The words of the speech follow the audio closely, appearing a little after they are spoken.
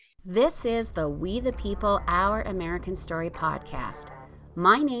This is the We the People, Our American Story podcast.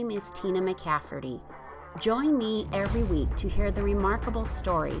 My name is Tina McCafferty. Join me every week to hear the remarkable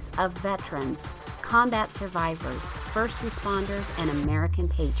stories of veterans, combat survivors, first responders, and American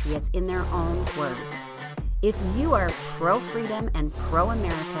patriots in their own words. If you are pro-freedom and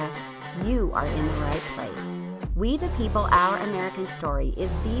pro-America, you are in the right place. We the People, Our American Story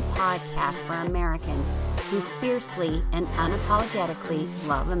is the podcast for Americans who fiercely and unapologetically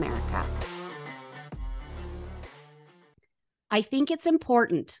love America. I think it's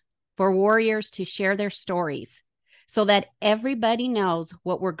important for warriors to share their stories so that everybody knows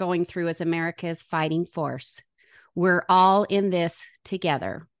what we're going through as America's fighting force. We're all in this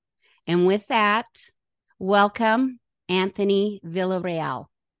together. And with that, welcome, Anthony Villarreal.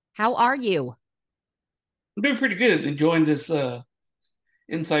 How are you? I'm doing pretty good, enjoying this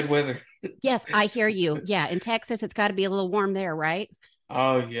inside weather. Yes, I hear you. Yeah, in Texas, it's got to be a little warm there, right?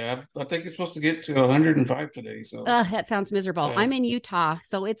 Oh yeah, I think it's supposed to get to 105 today. So That sounds miserable. uh, I'm in Utah,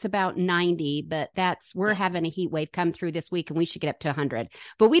 so it's about 90, but we're having a heat wave come through this week and we should get up to 100.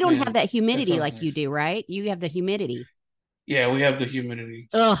 But we don't have man, that that humidity sounds like you nice. do, right? You have the humidity. Yeah, we have the humidity.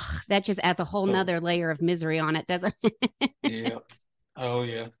 Ugh, that just adds a whole So nother layer of misery on it, doesn't it? yeah, oh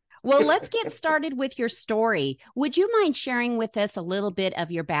yeah. Well, let's get started with your story. Would you mind sharing with us a little bit of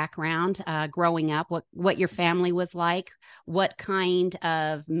your background growing up, what your family was like, what kind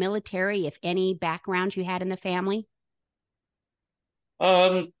of military, if any, background you had in the family?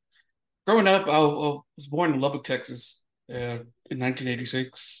 Um, Growing up, I was born in Lubbock, Texas, in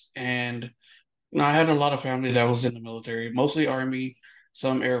 1986, and I had a lot of family that was in the military, mostly Army,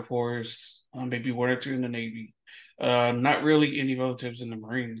 some Air Force, maybe one or two in the Navy. Not really any relatives in the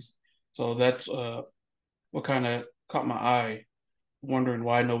Marines. So that's what kind of caught my eye, wondering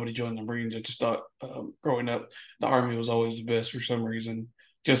why nobody joined the Marines. I just thought growing up, the Army was always the best for some reason,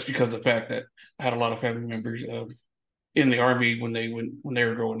 just because of the fact that I had a lot of family members in the Army when they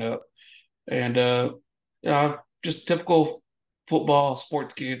were growing up, and just typical football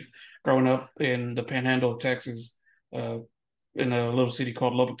sports kid growing up in the Panhandle of Texas, uh, in a little city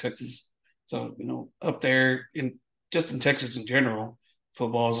called Lubbock, Texas. So up there in just in Texas in general,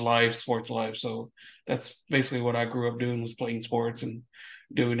 football's life, sports life. So that's basically what I grew up doing, was playing sports and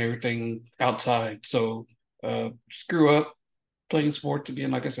doing everything outside. So just grew up playing sports again,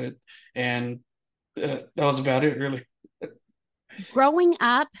 like I said, and that was about it, really. Growing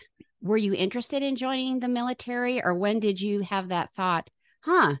up, were you interested in joining the military, or when did you have that thought,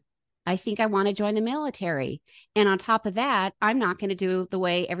 huh, I think I want to join the military? And on top of that, I'm not going to do the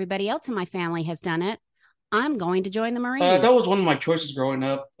way everybody else in my family has done it. I'm going to join the That Marines. was one of my choices growing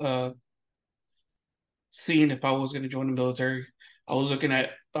up. Seeing if I was going to join the military, I was looking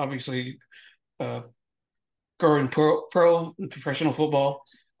at obviously uh, growing pro and professional football.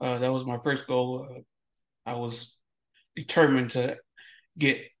 That was my first goal. I was determined to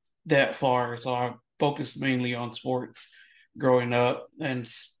get that far, so I focused mainly on sports growing up, and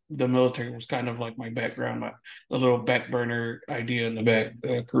the military was kind of like my background, my a little back burner idea in the back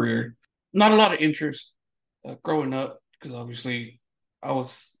career. Not a lot of interest growing up because obviously I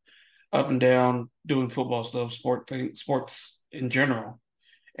was up and down doing football stuff, sports in general,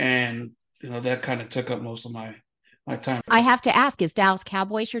 and that kind of took up most of my time. I have to ask, is Dallas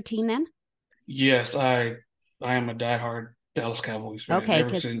Cowboys your team then? Yes, I am a diehard Dallas Cowboys fan Okay, ever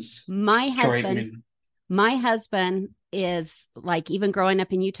because since my Troy husband, Aikman. my husband is like, even growing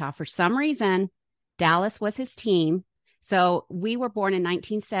up in Utah, for some reason, Dallas was his team. So we were born in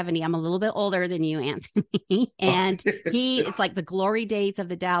 1970. I'm a little bit older than you, Anthony. Oh, And it's like the glory days of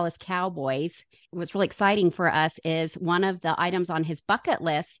the Dallas Cowboys. What's really exciting for us is one of the items on his bucket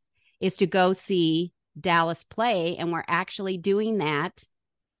list is to go see Dallas play. And we're actually doing that.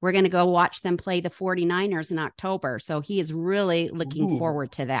 We're going to go watch them play the 49ers in October. So he is really looking ooh,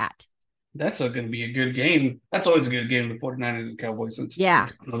 forward to that. that's going to be a good game. That's always a good game, the 49ers and Cowboys, since Yeah.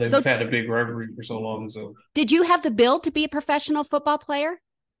 they've So had a big rivalry for so long. So did you have the build to be a professional football player?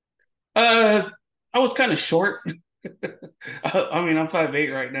 uh, I was kind of short. I mean, I'm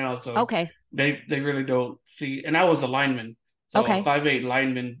 5'8" right now, so Okay. they really don't see. And I was a lineman, so a Okay. 5'8"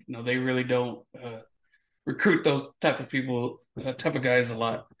 lineman, they really don't recruit those type of people, type of guys a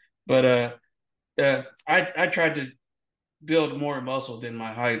lot. But I tried to build more muscle than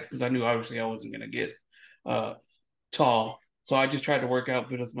my height because I knew obviously I wasn't going to get uh, tall. So I just tried to work out,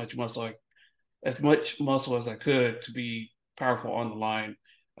 build as much muscle as I could to be powerful on the line.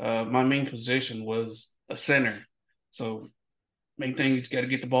 My main position was a center, so main thing is got to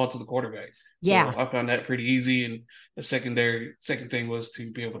get the ball to the quarterback. Yeah. So I found that pretty easy, and the second thing was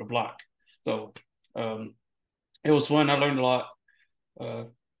to be able to block. So um, it was fun. I learned a lot. Uh,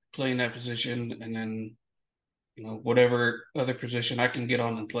 play in that position, and then whatever other position I can get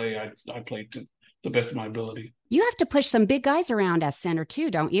on and play, I play to the best of my ability. You have to push some big guys around as center too,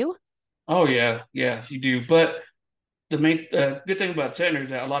 don't you? Oh yeah, yeah, you do. But the main good thing about center is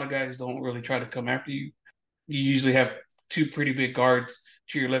that a lot of guys don't really try to come after you. You usually have two pretty big guards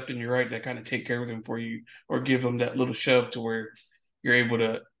to your left and your right that kind of take care of them for you, or give them that little shove to where you're able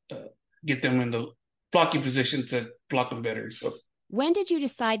to uh, get them in the blocking position to block them better. So, When did you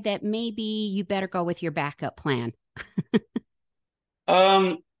decide that maybe you better go with your backup plan?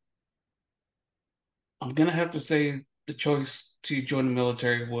 um, I'm gonna have to say the choice to join the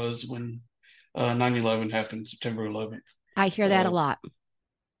military was when 9/11 happened, September 11th. I hear that a Uh, lot.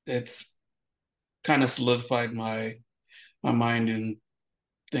 it's kind of solidified my mind in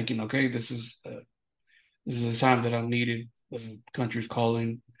thinking, okay, this is the time that I'm needed. The country's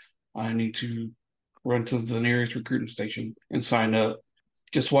calling. I need to run to the nearest recruiting station and sign up.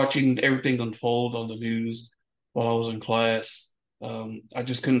 Just watching everything unfold on the news while I was in class, I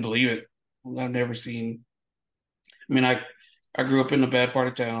just couldn't believe it. I've never seen. I mean, I grew up in a bad part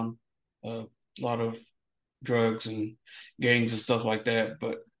of town, a lot of drugs and gangs and stuff like that,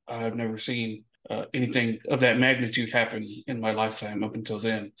 but I've never seen anything of that magnitude happen in my lifetime up until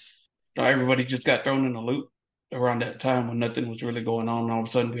then. Everybody just got thrown in a loop around that time when nothing was really going on. And all of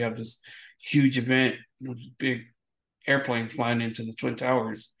a sudden, we have this huge event, big airplanes flying into the Twin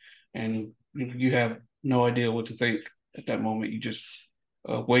Towers, and you have no idea what to think at that moment. You just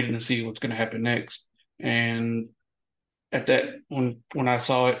waiting to see what's going to happen next. And at that when I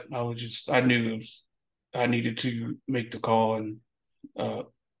saw it, I knew it was I needed to make the call and uh,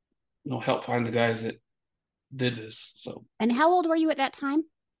 help find the guys that did this. So And how old were you at that time?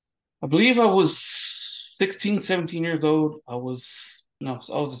 I believe I was 16, 17 years old. I was no,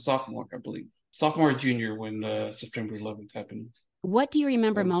 I was a sophomore, I believe. Sophomore or junior when September 11th happened. What do you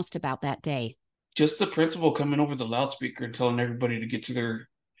remember Um, most about that day? just the principal coming over the loudspeaker and telling everybody to get to their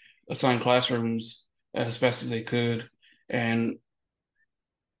assigned classrooms as fast as they could, and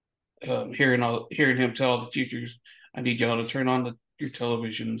hearing him tell the teachers, "I need y'all to turn on your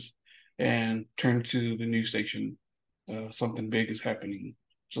televisions and turn to the news station. Something big is happening.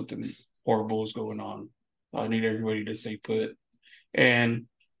 Something horrible is going on. I need everybody to stay put and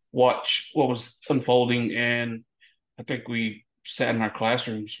watch what was unfolding." And I think we sat in our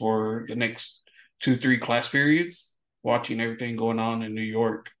classrooms for the next 2, 3 class periods, watching everything going on in New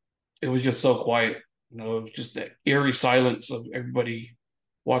York. It was just so quiet. It was just that eerie silence of everybody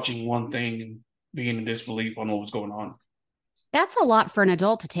watching one thing and being in disbelief on what was going on. That's a lot for an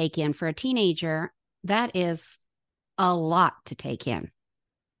adult to take in. For a teenager, that is a lot to take in.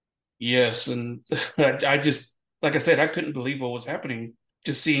 Yes, and I just, like I said, I couldn't believe what was happening.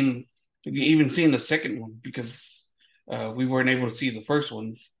 Just even seeing the second one because we weren't able to see the first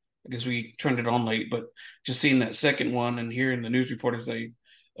one. I guess we turned it on late, but just seeing that second one and hearing the news reporters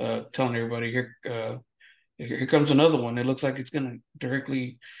telling everybody here comes another one. It looks like it's going to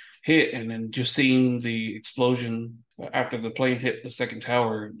directly hit, and then just seeing the explosion after the plane hit the second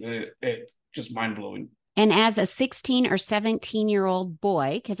tower, it just mind blowing. And as a 16 or 17-year-old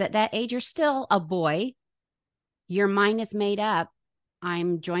boy, because at that age you're still a boy, your mind is made up.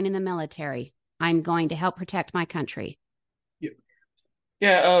 I'm joining the military. I'm going to help protect my country. Yeah,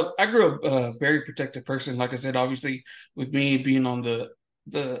 yeah. I grew up a very protective person. Like I said, obviously, with me being on the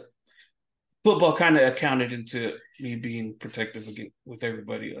football, kind of accounted into me being protective again with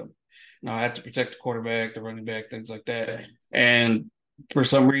everybody. I had to protect the quarterback, the running back, things like that. And for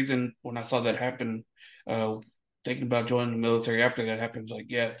some reason, when I saw that happen, uh, thinking about joining the military after that happens, like,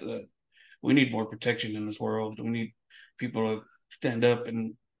 yeah, we need more protection in this world. We need people to stand up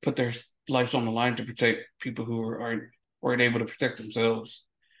and put their lives on the line to protect people who weren't able to protect themselves.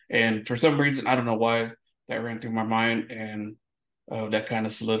 And for some reason, I don't know why that ran through my mind, and that kind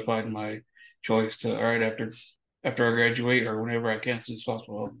of solidified my choice to all right after I graduate or whenever I can as soon as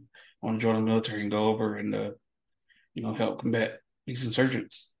possible, I want to join the military and go over and help combat these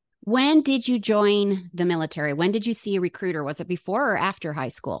insurgents. When did you join the military? When did you see a recruiter? Was it before or after high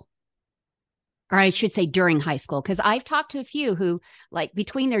school? Or I should say during high school, because I've talked to a few who, like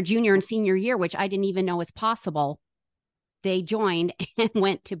between their junior and senior year, which I didn't even know was possible, they joined and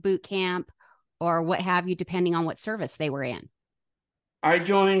went to boot camp or what have you, depending on what service they were in. I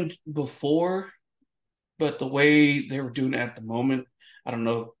joined before, but the way they were doing it at the moment, I don't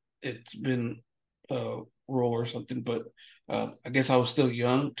know. It's been a rule or something, but I guess I was still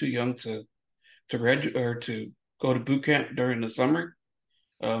too young to graduate or to go to boot camp during the summer.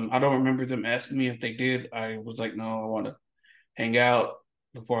 I don't remember them asking me if they did. I was like, no, I want to hang out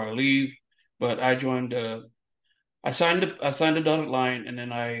before I leave. But I joined I signed a dotted line, and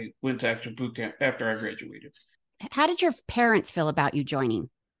then I went to actual boot camp after I graduated. How did your parents feel about you joining?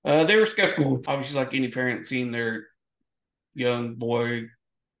 They were skeptical, obviously, like any parent seeing their young boy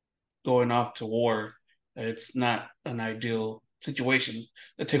going off to war. It's not an ideal situation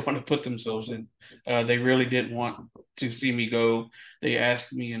that they want to put themselves in. They really didn't want to see me go. They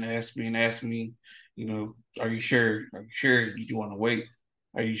asked me and asked me and asked me, are you sure? Are you sure you want to wait?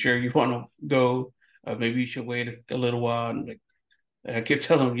 Are you sure you want to go? Maybe you should wait a little while. And like, I kept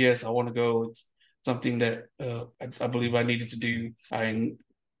telling them, yes, I want to go. It's something that I believe I needed to do. I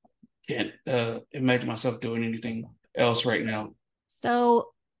can't imagine myself doing anything else right now. So,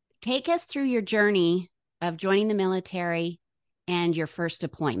 take us through your journey of joining the military and your first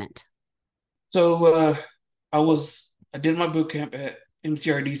deployment. So I did my boot camp at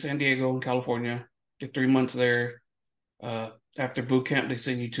MCRD San Diego in California. Did 3 months there. After boot camp, they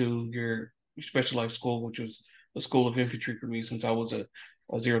send you to your specialized school, which was the School of Infantry for me since I was a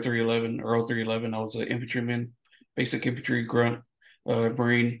 0311 or 0311. I was an infantryman, basic infantry grunt,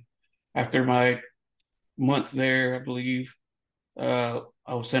 Marine. After my month there, I believe, I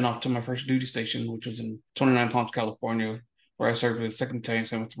was sent off to my first duty station, which was in 29 Palms, California, where I served with 2nd Battalion,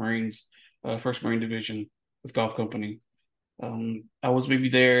 7th Marines, 1st Marine Division with Golf Company. I was maybe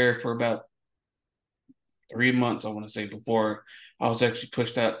there for about 3 months, I want to say, before I was actually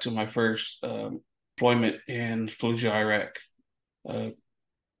pushed out to my first deployment in Fallujah, Iraq. Uh,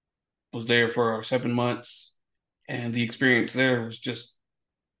 was there for 7 months, and the experience there was just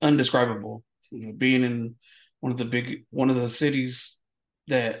undescribable. Being in one of the cities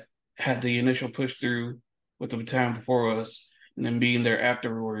that had the initial push through with the battalion before us, and then being there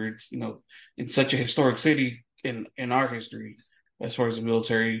afterwards, in such a historic city in our history as far as the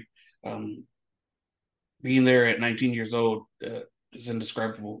military, um, being there at 19 years old is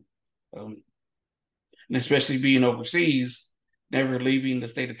indescribable. Um, and especially being overseas, never leaving the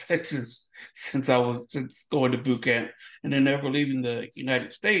state of Texas since going to boot camp, and then never leaving the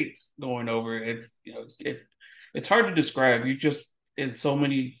United States going over. It's hard to describe. You're on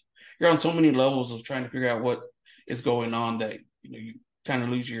so many levels of trying to figure out what is going on that you kind of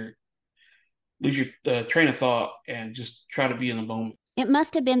lose your train of thought and just try to be in the moment. It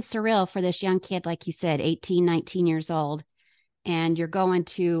must have been surreal for this young kid, like you said, 18, 19 years old, and you're going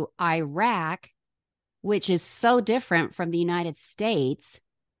to Iraq, which is so different from the United States.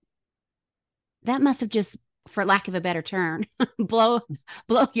 That must have just, for lack of a better term, blow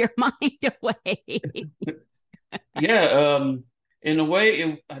your mind away. Yeah, in a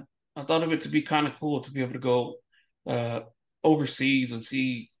way, I thought of it to be kind of cool to be able to go uh, overseas and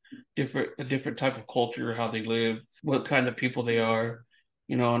see a different type of culture, how they live, what kind of people they are,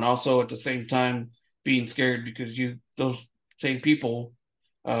 and also at the same time being scared because those same people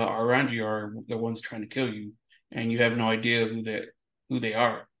around you are the ones trying to kill you, and you have no idea who they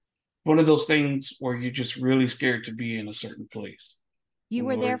are. One of those things where you're just really scared to be in a certain place. You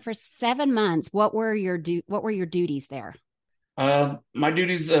were there for 7 months. What were your duties there? My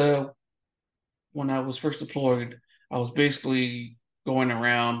duties when I was first deployed, I was basically going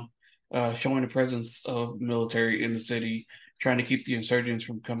around showing the presence of military in the city, trying to keep the insurgents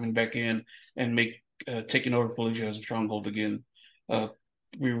from coming back in and taking over Fallujah as a stronghold again. Uh,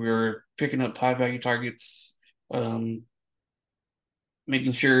 we were picking up high value targets, um,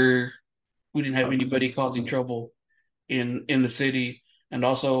 making sure we didn't have anybody causing trouble in the city, and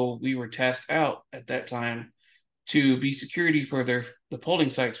also we were tasked out at that time to be security for the polling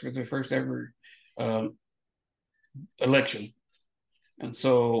sites for their first ever um, election. And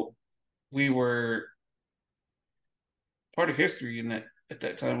so we were part of history in that at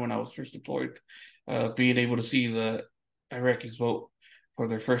that time when I was first deployed, being able to see the Iraqis vote for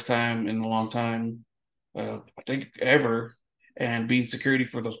their first time in a long time, I think ever, and being security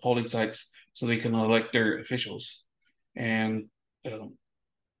for those polling sites so they can elect their officials. And um,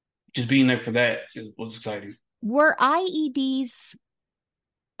 just being there for that was exciting. Were IEDs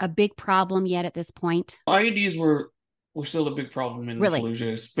a big problem yet at this point? IEDs were still a big problem in Really?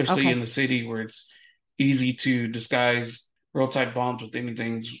 Fallujah, especially Okay. in the city where it's easy to disguise roadside bombs with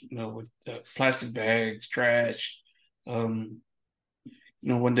anything, with plastic bags, trash. Um,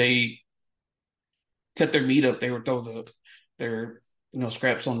 when they cut their meat up, they would throw their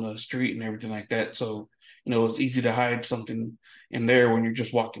scraps on the street and everything like that. So it's easy to hide something in there when you're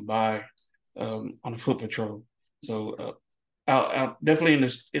just walking by on a foot patrol. So out definitely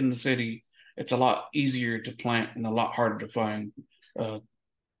in the city, it's a lot easier to plant and a lot harder to find uh,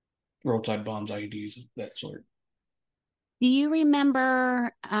 roadside bombs, IEDs, that sort. Do you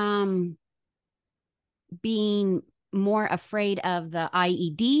remember being more afraid of the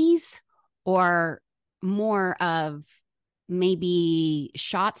IEDs or more of maybe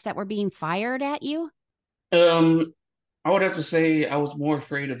shots that were being fired at you? Um, I would have to say I was more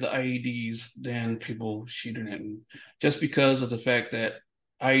afraid of the IEDs than people shooting at me, just because of the fact that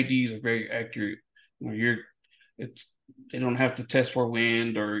IEDs are very accurate. When you're, it's they don't have to test for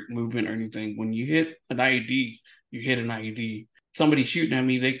wind or movement or anything. When you hit an IED, you hit an IED. Somebody shooting at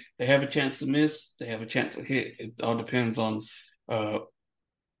me, they have a chance to miss, they have a chance to hit. It all depends on uh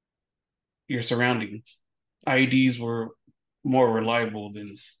your surroundings. IEDs were more reliable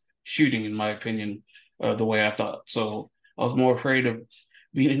than shooting, in my opinion, the way I thought. So I was more afraid of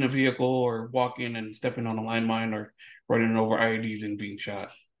being in a vehicle or walking and stepping on a landmine or running over IED than being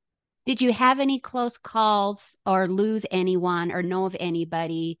shot. Did you have any close calls or lose anyone or know of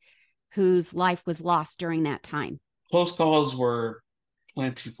anybody whose life was lost during that time? Close calls were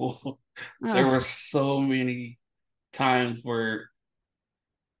plentiful. There were Oh, so many times where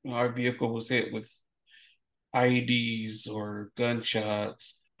our vehicle was hit with IEDs or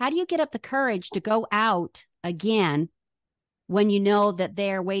gunshots. how do you get up the courage to go out again when you know that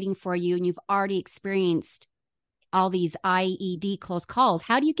they're waiting for you and you've already experienced all these IED close calls?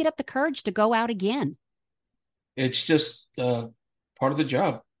 How do you get up the courage to go out again? It's just part of the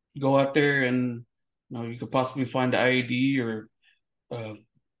job. Go out there and you could possibly find the IED or uh,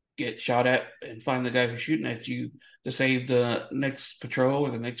 get shot at and find the guy who's shooting at you to save the next patrol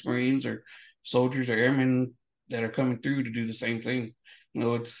or the next Marines or soldiers or airmen that are coming through to do the same thing.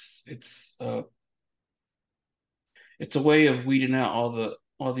 It's a way of weeding out all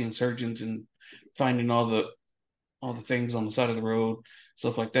the insurgents and finding all the things on the side of the road,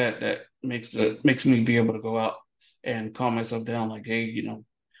 stuff like that. That makes me be able to go out and calm myself down. Like, hey,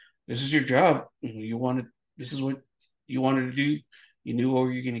 this is your job. You wanted this is what you wanted to do. You knew what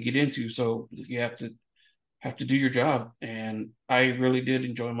you're going to get into, so you have to do your job. And I really did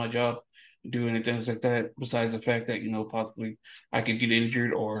enjoy my job doing things like that. Besides the fact that possibly I could get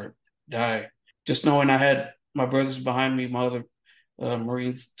injured or die, just knowing I had my brothers behind me, my other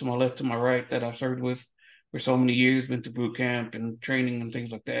Marines to my left, to my right that I've served with for so many years, been to boot camp and training and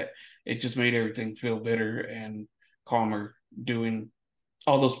things like that. It just made everything feel better and calmer doing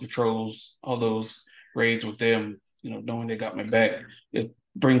all those patrols, all those raids with them, knowing they got my back. It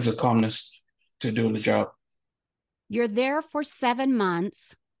brings a calmness to doing the job. You're there for 7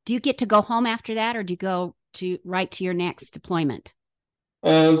 months. Do you get to go home after that, or do you go to right to your next deployment?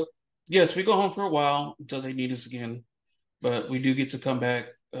 Uh, yes, we go home for a while until they need us again, but we do get to come back,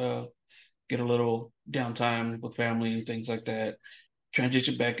 get a little downtime with family and things like that,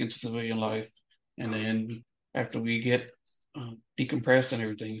 transition back into civilian life, and then after we get decompressed and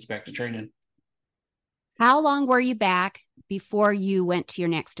everything, it's back to training. How long were you back before you went to your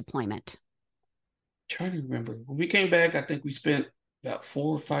next deployment? Trying to remember when we came back, I think we spent about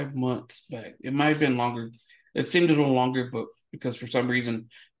 4 or 5 months back. It might have been longer. It seemed a little longer, but because for some reason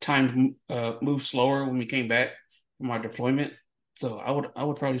time moved slower when we came back from our deployment. So I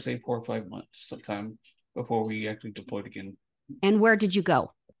would probably say 4 or 5 months sometime before we actually deployed again. And where did you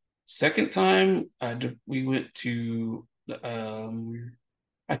go? Second time, we went to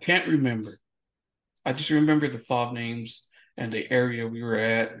I can't remember. I just remember the fob names and the area we were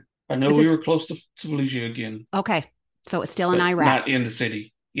at. I know Was we were this close to Fallujah again, okay? So it's still in but Iraq. not in the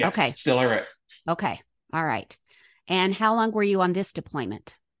city. Yeah, Okay. still Iraq. Okay. All right. And how long were you on this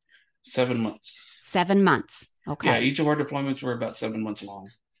deployment? 7 months. 7 months. Yeah, Okay. each of our deployments were about 7 months long.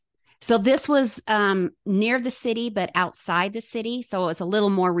 So this was near the city, but outside the city. So it was a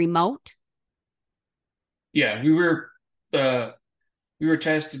little more remote. Yeah, uh, we were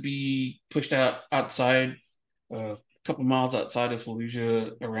tasked to be pushed outside, a couple miles outside of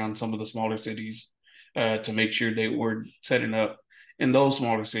Fallujah, around some of the smaller cities, to make sure they were setting up in those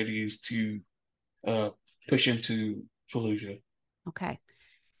smaller cities to uh, push into Fallujah. Okay.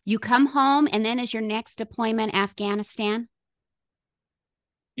 You come home, and then is your next deployment Afghanistan?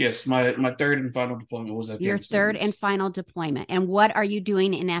 Yes, my third and final deployment was Your Afghanistan. third and Yes, final deployment. And what are you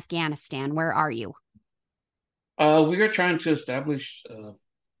doing in Afghanistan? Where are you? we are trying to establish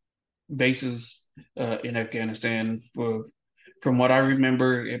bases in Afghanistan. From what I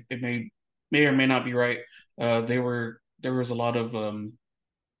remember, it may or may not be right. There was a lot of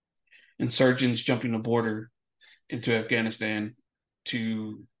insurgents jumping the border into Afghanistan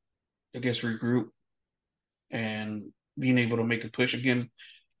to, I guess, regroup and being able to make a push again.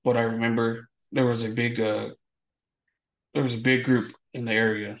 But I remember there was a big group in the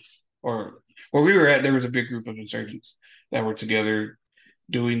area, or where we were at. There was a big group of insurgents that were together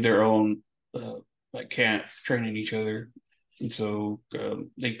doing their own uh, like camp, training each other, and so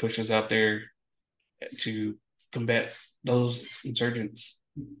they pushed us out there to combat those insurgents.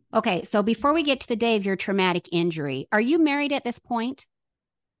 Okay, so before we get to the day of your traumatic injury, are you married at this point?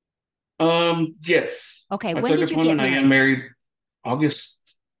 Yes. Okay, My when third did you get deployment, I am married? married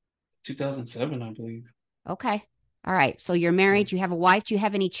August 2007, I believe. Okay. All right. So you're So, married, you have a wife. Do you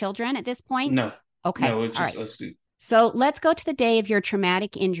have any children at this point? no, Okay. no, it's All just right. us two. So let's go to the day of your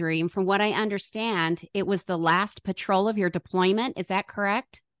traumatic injury. And from what I understand, it was the last patrol of your deployment. Is that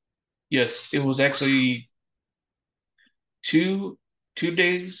correct? Yes, it was actually two two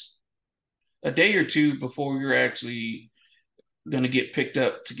days, a day or two before we were actually going to get picked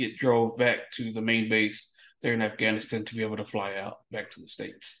up to get drove back to the main base there in Afghanistan to be able to fly out back to the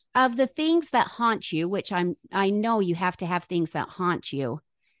States. Of the things that haunt you, which I know you have to have things that haunt you.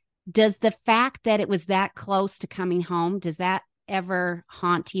 Does the fact that it was that close to coming home, does that ever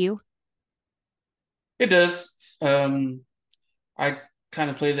haunt you? It does. I kind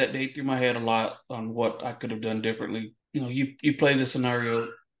of play that day through my head a lot on what I could have done differently. You play the scenario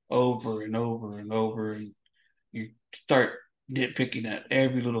over and over and over, and you start nitpicking at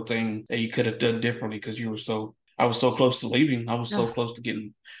every little thing that you could have done differently because I was so close to leaving. I was so Ugh, close to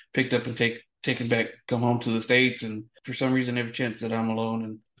getting picked up and taken back, come home to the States. And for some reason, every chance that I'm alone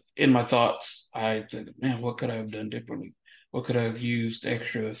and in my thoughts, I think, man, what could I have done differently? What could I have used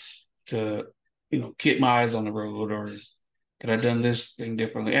extra to, keep my eyes on the road, or could I have done this thing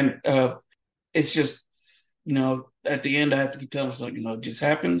differently? And it's just, at the end, I have to keep telling myself, it just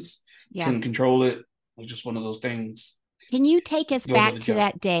happens. yeah. Couldn't control it. It was just one of those things. Can you take us Go with back the to job.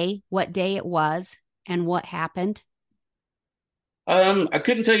 that day, what day it was and what happened? I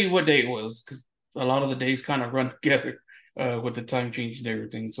couldn't tell you what day it was because a lot of the days kind of run together with the time change and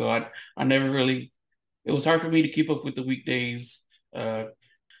everything. So I never really. It was hard for me to keep up with the weekdays. Uh,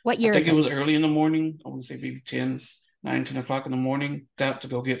 What I year think is it it? was early in the morning. I would say maybe 10 o'clock in the morning. Out to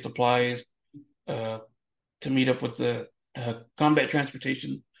go get supplies uh, to meet up with the combat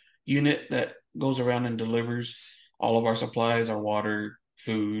transportation unit that goes around and delivers all of our supplies, our water,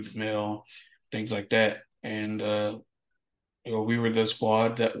 food, mail, things like that. And we were the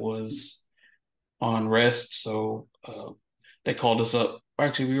squad that was on rest, so they called us up.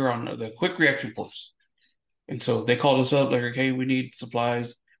 Actually, we were on the quick reaction force, and so they called us up like, "Okay, we need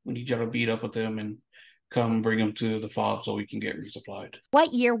supplies. We need y'all to beat up with them and come bring them to the fob so we can get resupplied."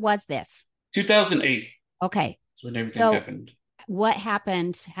 What year was this? 2008 Okay. is when everything So happened. what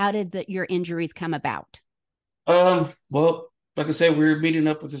happened? How did your injuries come about? Well, like I said, we were meeting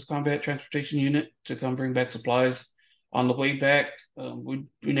up with this combat transportation unit to come bring back supplies. On the way back, we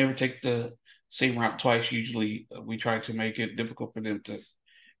never take the same route twice. Usually, we try to make it difficult for them to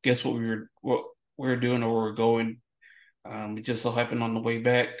guess what we were doing or where we're going. It just so happened on the way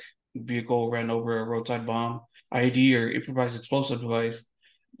back, vehicle ran over a roadside bomb, IED or improvised explosive device,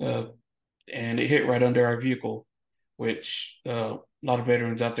 uh, and it hit right under our vehicle, which a lot of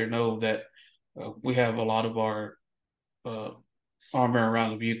veterans out there know that we have a lot of our uh, armor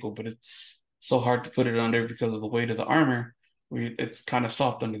around the vehicle, but it's so hard to put it on there because of the weight of the armor. It's kind of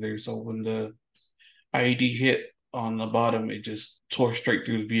soft under there. So when the IED hit on the bottom, it just tore straight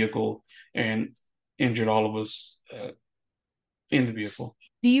through the vehicle and injured all of us in the vehicle.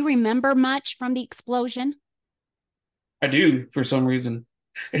 Do you remember much from the explosion? I do for some reason.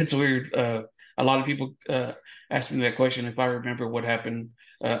 It's weird. A lot of people ask me that question if I remember what happened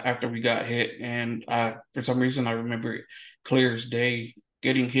after we got hit, and for some reason, I remember it clear as day.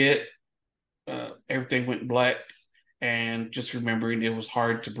 Getting hit, everything went black, and just remembering it was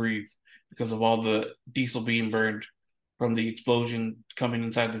hard to breathe because of all the diesel being burned from the explosion coming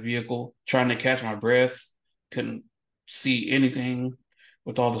inside the vehicle. Trying to catch my breath, couldn't see anything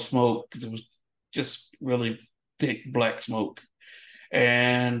with all the smoke because it was just really thick black smoke.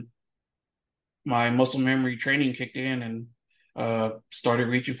 And my muscle memory training kicked in and started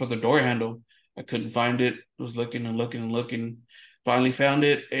reaching for the door handle. I couldn't find it. Was looking and looking and looking. Finally found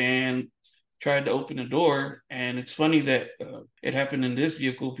it and tried to open the door. And it's funny that it happened in this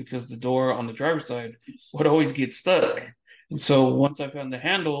vehicle because the door on the driver's side would always get stuck. And so once I found the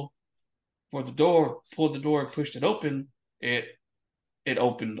handle for the door, pulled the door, pushed it open, it it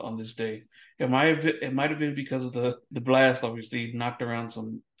opened on this day. It might have been because of the blast, obviously knocked around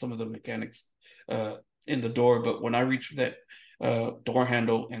some of the mechanics uh, in the door. But when I reached for that door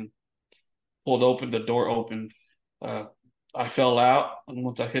handle and pulled open, the door opened. Uh, I fell out, and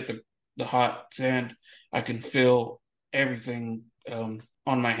once I hit the hot sand, I can feel everything on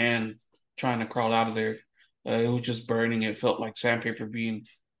my hand trying to crawl out of there. It was just burning. It felt like sandpaper being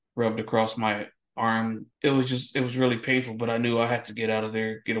rubbed across my arm. It was really painful, but I knew I had to get out of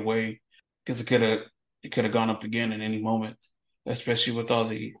there, get away, because it could have gone up again in any moment, especially with all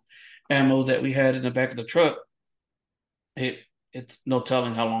the ammo that we had in the back of the truck. It it's no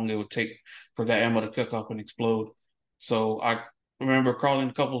telling how long it would take for that ammo to cook up and explode. So I remember crawling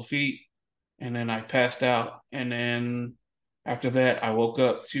a couple of feet, and then I passed out. And then after that, I woke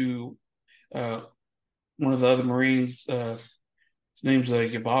up to uh, one of the other Marines. His name's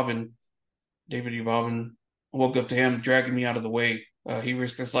Yabobin, David Yabobin. I woke up to him dragging me out of the way. He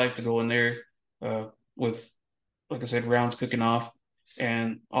risked his life to go in there with, like I said, rounds cooking off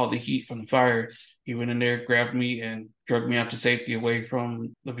and all the heat from the fire. He went in there, grabbed me, and dragged me out to safety away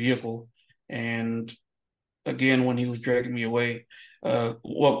from the vehicle. And again, when he was dragging me away,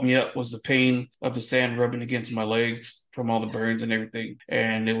 woke me up was the pain of the sand rubbing against my legs from all the burns and everything.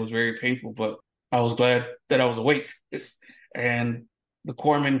 And it was very painful, but I was glad that I was awake. And the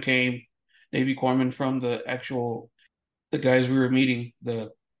corpsman came, Navy corpsman from the guys we were meeting,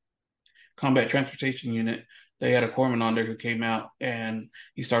 the combat transportation unit. They had a corpsman on there who came out and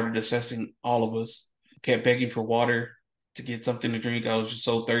he started assessing all of us. Kept begging for water to get something to drink. I was just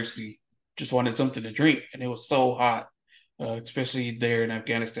so thirsty, just wanted something to drink, and it was so hot, especially there in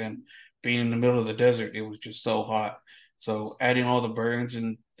Afghanistan, being in the middle of the desert. It was just so hot. So adding all the burns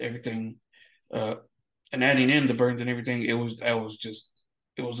and everything, uh, and adding in the burns and everything, it was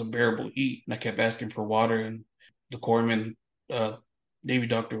unbearable heat. And I kept asking for water, and the corpsman, uh, Navy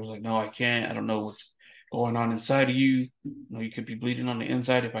doctor was like, "No, I can't. I don't know what's going on inside of you. You know, you could be bleeding on the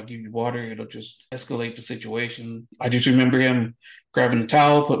inside. If I give you water, it'll just escalate the situation." I just remember him grabbing a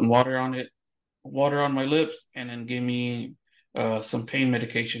towel, putting water on it, water on my lips, and then give me some pain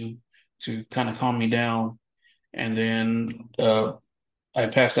medication to kind of calm me down. And then I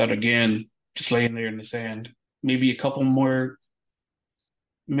passed out again, just laying there in the sand. Maybe a couple more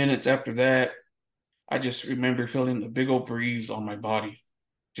minutes after that, I just remember feeling a big old breeze on my body,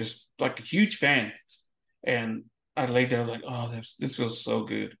 just like a huge fan. And I laid there, I was like, oh, this feels so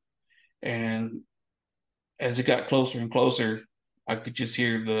good. And as it got closer and closer, I could just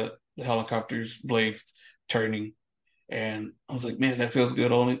hear the helicopter's blades turning. And I was like, man, that feels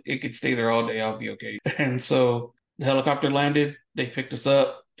good. Only it could stay there all day. I'll be okay. And so the helicopter landed. They picked us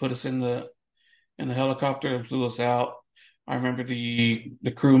up, put us in the helicopter, and flew us out. I remember the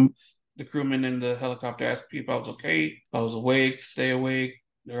crewman in the helicopter asked me if I was okay. I was awake, stay awake.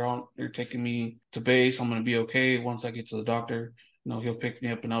 They're taking me to base. I'm gonna be okay once I get to the doctor. You know, he'll pick me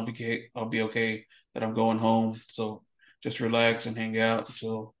up and I'll be okay. That I'm going home. So just relax and hang out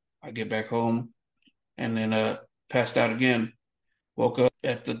until I get back home. And then passed out again. Woke up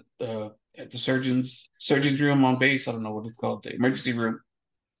at the surgeon's room on base. I don't know what it's called, the emergency room.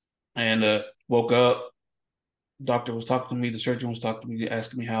 And woke up. Doctor was talking to me. The surgeon was talking to me,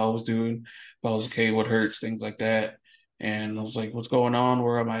 asking me how I was doing, if I was okay, what hurts, things like that. And I was like, "What's going on?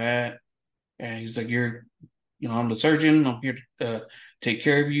 Where am I at?" And he's like, I'm the surgeon. I'm here to take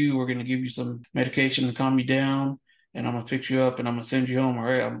care of you. We're going to give you some medication to calm you down, and I'm gonna fix you up, and I'm gonna send you home. All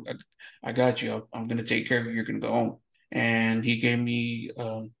right, I got you. I'm going to take care of you. You're going to go home. And he gave me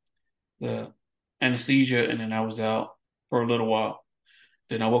the anesthesia, and then I was out for a little while.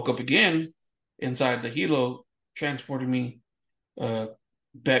 Then I woke up again inside the helo, transporting me uh,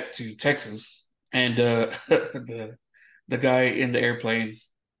 back to Texas, and the guy in the airplane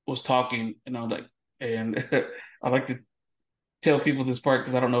was talking, and I was like, and I like to tell people this part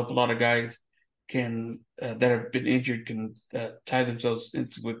because I don't know if a lot of guys can that have been injured can tie themselves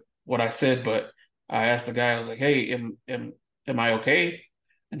into with what I said, but I asked the guy, I was like, "Hey, am I okay?"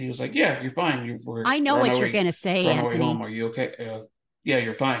 And he was like, "Yeah, you're fine. I know what you're going to say, we're on our way Anthony. home. Are you okay? Yeah,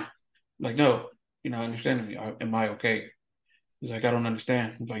 you're fine." I'm like, no, you're not understanding me. Am I okay? He's like, "I don't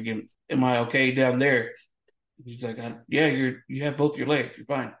understand." He's like, am I okay down there?" He's like, "Yeah, you have both your legs. You're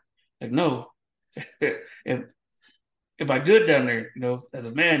fine." Like, no, am, am I good down there? You know, as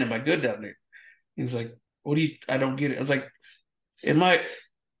a man, am I good down there? He's like, "What do you? I don't get it." I was like, "Am I,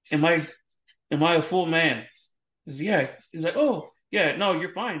 am I, am I a full man?" He's like, "Yeah." He's like, "Oh, yeah, no,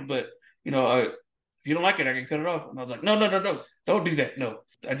 you're fine, but if you don't like it, I can cut it off." And I was like, "No, no, no, no, don't do that. No,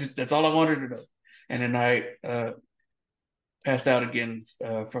 that's all I wanted to know." And then I passed out again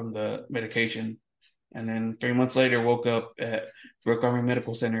from the medication, and then 3 months later, woke up at Brooke Army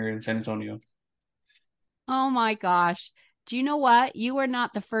Medical Center in San Antonio. Oh my gosh. Do you know what? You are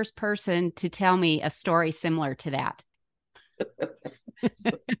not the first person to tell me a story similar to that.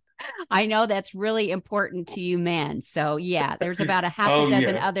 I know that's really important to you men. So, yeah, there's about a half a Oh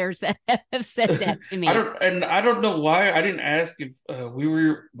dozen yeah. others that have said that to me. I don't know why I didn't ask if we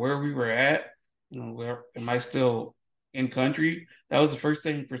were where we were at. You know, where am I still in country? That was the first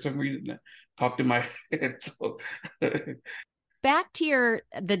thing for some reason that popped in my head. So, Back to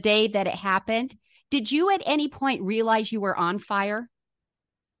the day that it happened. Did you at any point realize you were on fire?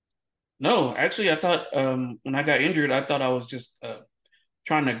 No, actually, I thought when I got injured, I thought I was just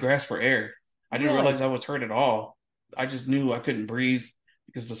trying to grasp for air. I didn't realize Really? I was hurt at all. I just knew I couldn't breathe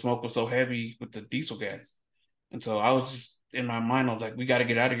because the smoke was so heavy with the diesel gas. And so I was just in my mind, I was like, we got to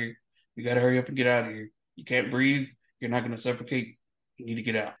get out of here. We got to hurry up and get out of here. You can't breathe. You're not going to suffocate. You need to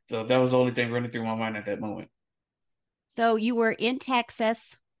get out. So that was the only thing running through my mind at that moment. So you were in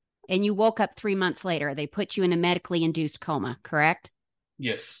Texas and you woke up 3 months later. They put you in a medically induced coma, correct?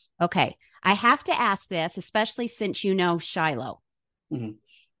 Yes. Okay. I have to ask this, especially since you know Shiloh. Hmm.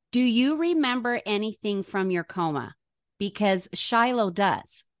 Do you remember anything from your coma? Because Shiloh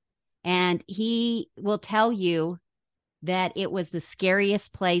does. And he will tell you that it was the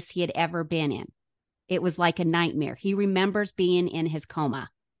scariest place he had ever been in. It was like a nightmare. He remembers being in his coma.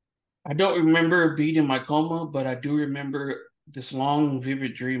 I don't remember being in my coma, but I do remember this long,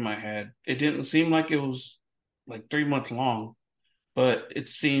 vivid dream I had. It didn't seem like it was like 3 months long, but it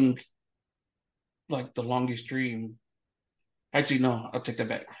seemed like the longest dream. Actually, no, I'll take that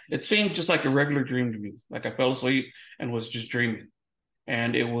back. It seemed just like a regular dream to me. Like I fell asleep and was just dreaming.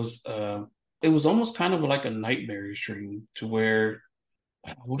 And it was almost kind of like a nightmarish dream to where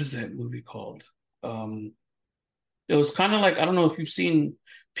what is that movie called? Um it was kind of like I don't know if you've seen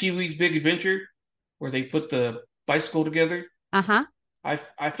Pee-wee's Big Adventure where they put the bicycle together. Uh-huh. I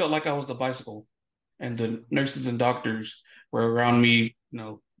felt like I was the bicycle and the nurses and doctors were around me,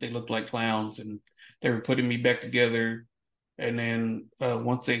 they looked like clowns and they were putting me back together. And then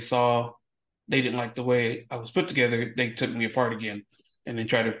once they saw they didn't like the way I was put together, they took me apart again and then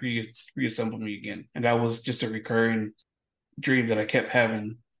tried to reassemble me again. And that was just a recurring dream that I kept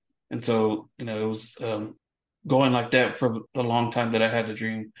having. And so, it was going like that for the long time that I had the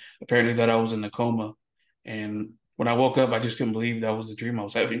dream. Apparently, that I was in a coma. And when I woke up, I just couldn't believe that was the dream I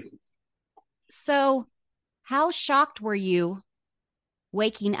was having. So, how shocked were you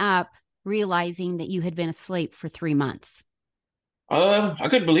waking up realizing that you had been asleep for 3 months? I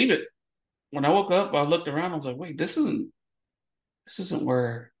couldn't believe it. When I woke up, I looked around. I was like, "Wait, this isn't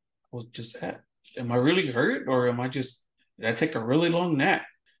where I was just at. Am I really hurt, or am I just did I take a really long nap?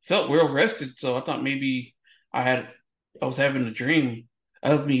 Felt real rested, so I thought maybe I had I was having a dream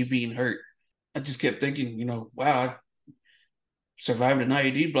of me being hurt. I just kept thinking, wow, I survived an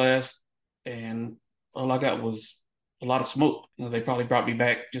IED blast, and all I got was a lot of smoke. They probably brought me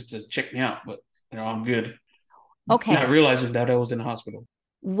back just to check me out, but I'm good. Not Okay. realizing that I was in the hospital.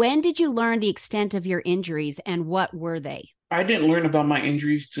 When did you learn the extent of your injuries and what were they? I didn't learn about my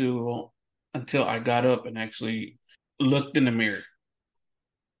injuries till until I got up and actually looked in the mirror.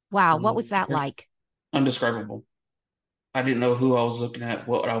 Wow, what was that First, like? undescribable. I didn't know who I was looking at,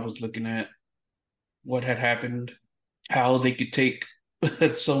 what I was looking at, what had happened, how they could take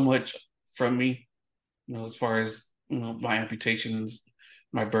so much from me, as far as, my amputations,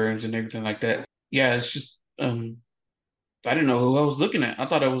 my burns and everything like that. Yeah, it's just I didn't know who I was looking at. I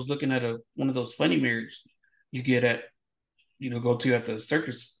thought I was looking at a one of those funny mirrors you get at, go to at the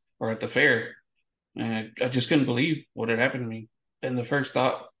circus or at the fair. And I just couldn't believe what had happened to me. And the first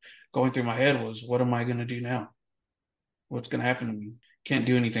thought going through my head was, what am I going to do now? What's going to happen to me? Can't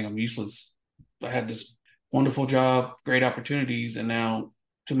do anything. I'm useless. I had this wonderful job, great opportunities, and now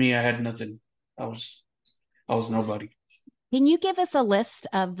to me, I had nothing. I was I was nobody. Can you give us a list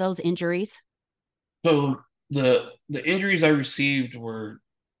of those injuries? So the injuries I received were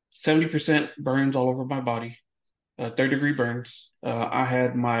 70% burns all over my body, third-degree burns. I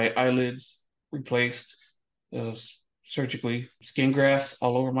had my eyelids replaced uh, surgically, skin grafts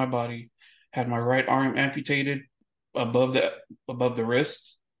all over my body. Had my right arm amputated above the above the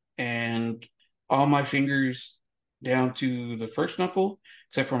wrist, and all my fingers down to the first knuckle,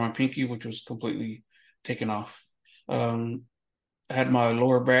 except for my pinky, which was completely taken off. Um, I had my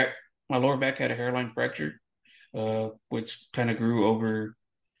lower back. My lower back had a hairline fracture, which kind of grew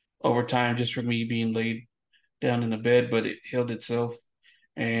over time just from me being laid down in the bed, but it healed itself.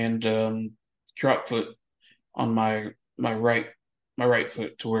 And drop foot on my right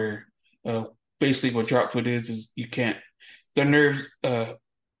foot to where uh, basically what drop foot is you can't the nerves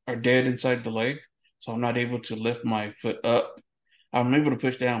are dead inside the leg, so I'm not able to lift my foot up. I'm able to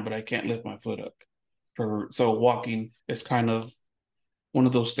push down, but I can't lift my foot up. So walking is kind of one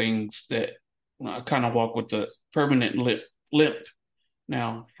of those things that I kind of walk with the permanent limp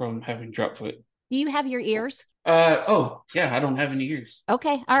now from having drop foot. Do you have your ears? Oh yeah, I don't have any ears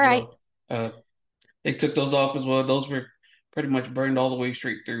Okay, all as right. well. They took those off as well. Those were pretty much burned all the way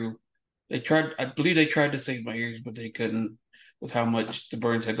straight through. I believe they tried to save my ears, but they couldn't with how much the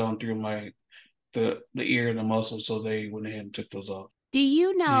burns had gone through the ear and the muscle. So they went ahead and took those off. Do you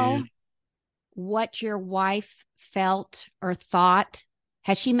And know what your wife felt or thought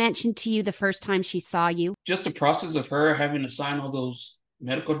Has she mentioned to you the first time she saw you? Just the process of her having to sign all those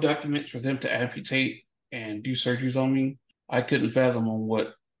medical documents for them to amputate and do surgeries on me, I couldn't fathom on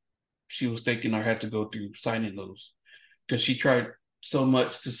what she was thinking or had to go through signing those. Because she tried so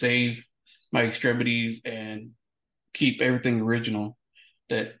much to save my extremities and keep everything original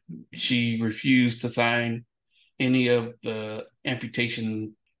that she refused to sign any of the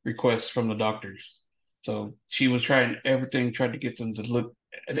amputation requests from the doctors. So she was trying everything, tried to get them to look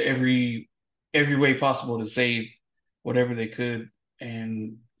at every way possible to save whatever they could.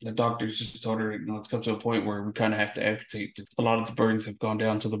 And the doctors just told her, it's come to a point where we kind of have to amputate. A lot of the burns have gone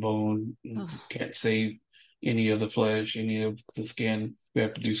down to the bone. Can't save any of the flesh, any of the skin. We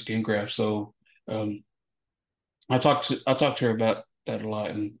have to do skin grafts. So I talked to her about that a lot,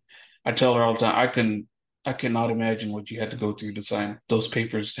 and I tell her all the time, I cannot imagine what you had to go through to sign those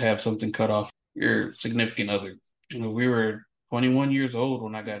papers to have something cut off your significant other. We were 21 years old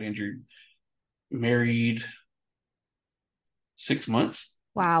when I got injured, married 6 months.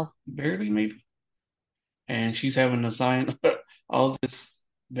 Wow. Barely, maybe. And she's having to sign all this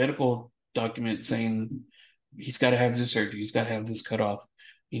medical document saying he's got to have this surgery, he's got to have this cut off,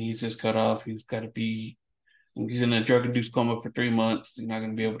 he needs this cut off, he's in a drug-induced coma for 3 months. You're not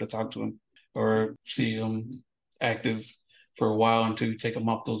going to be able to talk to him or see him active for a while until you take him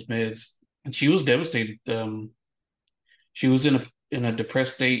off those meds. And she was devastated. She was in a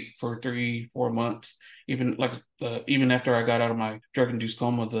depressed state for 3-4 months. Even after I got out of my drug-induced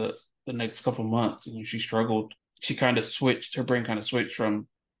coma, the next couple of months, she struggled. She kind of switched. Her brain kind of switched from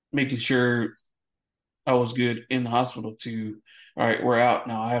making sure I was good in the hospital to, all right, we're out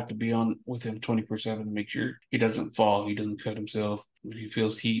now. I have to be on with him 24/7 to make sure he doesn't fall, he doesn't cut himself, he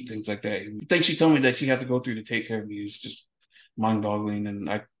feels heat, things like that. The thing she told me that she had to go through to take care of me is just mind-boggling,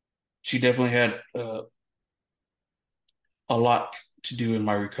 and she definitely had a lot to do in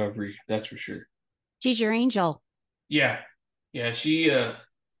my recovery. That's for sure. She's your angel. Yeah, she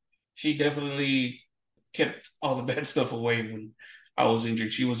definitely kept all the bad stuff away when I was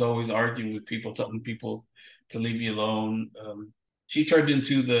injured. She was always arguing with people, telling people to leave me alone. She turned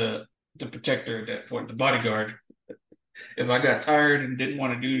into the protector at that point, the bodyguard. If I got tired and didn't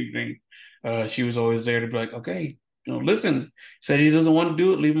want to do anything, she was always there to be like, okay, listen, said he doesn't want to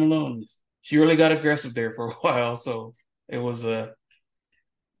do it, leave him alone. She really got aggressive there for a while. So it was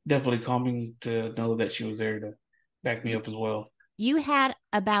definitely calming to know that she was there to back me up as well. You had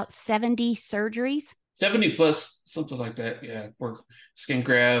about 70 surgeries? 70 plus, something like that. Yeah, for skin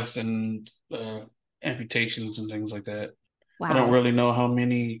grafts and amputations and things like that. Wow. I don't really know how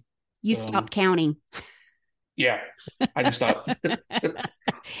many. You stopped counting. Yeah, I just stopped.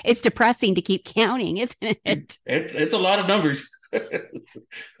 It's depressing to keep counting, isn't it? It's a lot of numbers.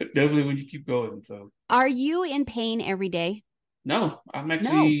 Definitely when you keep going. So, are you in pain every day? No, I'm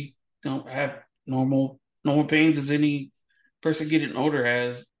actually don't have normal pains as any person getting older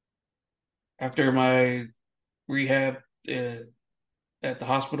has. After my rehab at the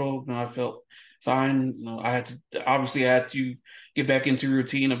hospital, I felt fine. I had to get back into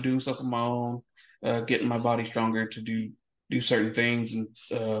routine of doing stuff on my own, getting my body stronger to do certain things, and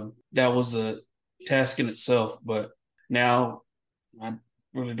that was a task in itself. But now I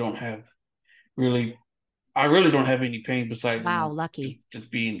really don't have any pain besides lucky just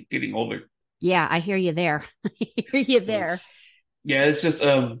getting older. Yeah, I hear you there. Yeah, it's just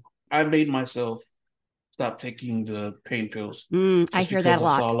I made myself stop taking the pain pills. I hear that a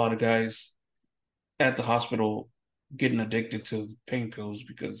lot. I saw a lot of guys at the hospital getting addicted to pain pills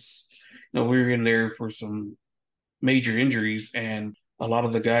because we were in there for some major injuries, and a lot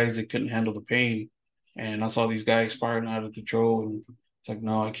of the guys, they couldn't handle the pain. And I saw these guys spiraling out of control, and it's like,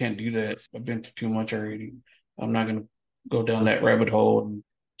 no, I can't do that. I've been through too much already. I'm not going to go down that rabbit hole. And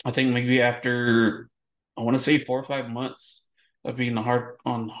I think maybe after, I want to say 4 or 5 months of being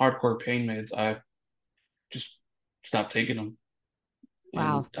on hardcore pain meds, I just stopped taking them.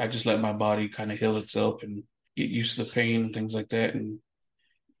 Wow. And I just let my body kind of heal itself and get used to the pain and things like that. And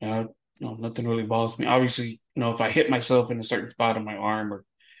nothing really bothers me. Obviously, if I hit myself in a certain spot on my arm or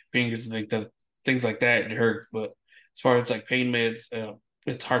fingers like that, things like that, it hurts. But as far as like pain meds,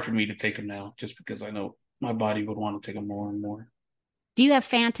 it's hard for me to take them now just because I know my body would want to take them more and more. Do you have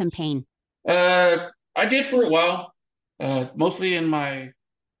phantom pain? I did for a while, mostly in my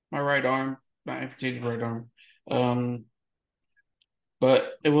right arm, my amputated right arm.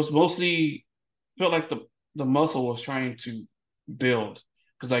 But it was mostly, felt like the muscle was trying to build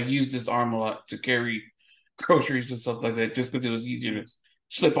because I used this arm a lot to carry groceries and stuff like that, just because it was easier to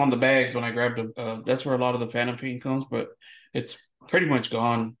slip on the bags when I grabbed them. That's where a lot of the phantom pain comes, but it's pretty much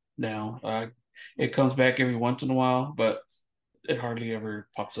gone now. It comes back every once in a while, but it hardly ever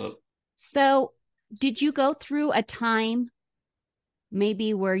pops up. So, did you go through a time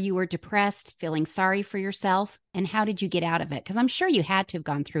maybe where you were depressed, feeling sorry for yourself? And how did you get out of it? Because I'm sure you had to have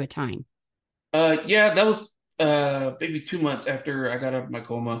gone through a time. Yeah, that was maybe 2 months after I got out of my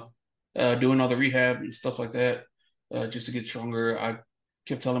coma, doing all the rehab and stuff like that, just to get stronger. I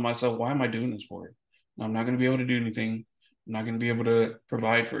kept telling myself, why am I doing this for? I'm not going to be able to do anything. I'm not going to be able to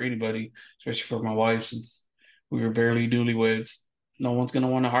provide for anybody, especially for my wife, since we were barely newlyweds. No one's going to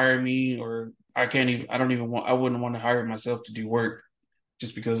want to hire me, or I can't even, I don't even want, I wouldn't want to hire myself to do work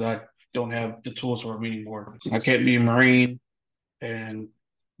just because I don't have the tools for it anymore. I can't be a Marine and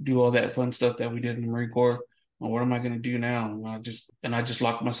do all that fun stuff that we did in the Marine Corps. Well, what am I going to do now? And I just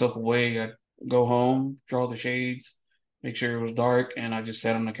locked myself away. I go home, draw the shades, make sure it was dark, and I just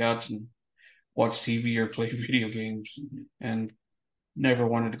sat on the couch and watched TV or play video games, and never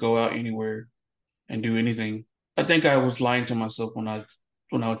wanted to go out anywhere and do anything. I think I was lying to myself when I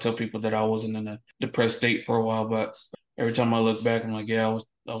would tell people that I wasn't in a depressed state for a while, but every time I look back, I'm like, yeah,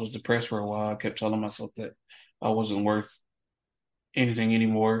 I was depressed for a while. I kept telling myself that I wasn't worth anything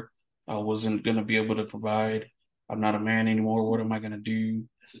anymore. I wasn't going to be able to provide. I'm not a man anymore. What am I going to do?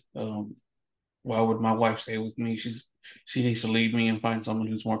 Um, why would my wife stay with me? She needs to leave me and find someone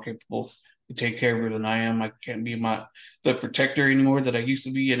who's more capable to take care of her than I am. I can't be the protector anymore that I used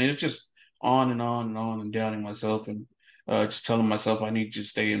to be. And it's just on and on and on and doubting myself and just telling myself I need to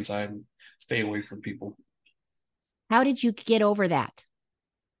stay inside and stay away from people. How did you get over that?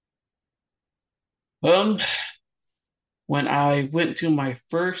 Um, when I went to my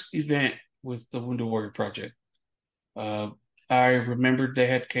first event with the Wounded Warrior Project, uh, I remembered they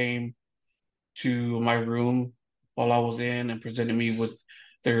had came to my room while I was in and presented me with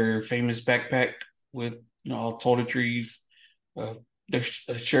their famous backpack with all toiletries, uh,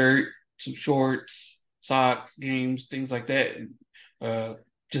 a shirt, some shorts, socks, games, things like that, uh,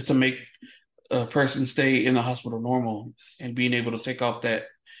 just to make a person stay in the hospital normal. And being able to take off that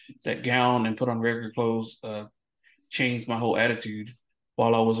gown and put on regular clothes changed my whole attitude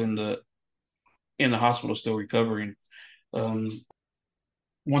while I was in the hospital still recovering. Um,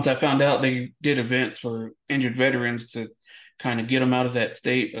 Once I found out they did events for injured veterans to kind of get them out of that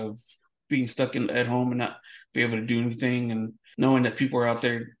state of being stuck at home and not be able to do anything, and knowing that people are out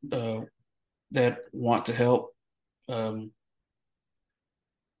there that want to help um,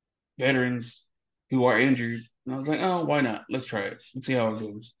 veterans who are injured. And I was like, oh, why not? Let's try it. Let's see how it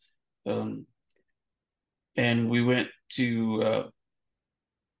goes. Um, and we went to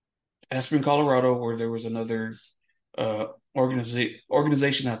Aspen, Colorado, where there was another uh,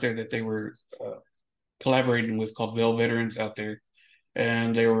 organization out there that they were collaborating with called Vail Veterans out there,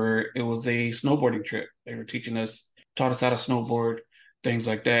 and it was a snowboarding trip. They were taught us how to snowboard, things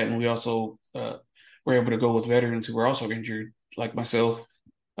like that, and we also were able to go with veterans who were also injured, like myself,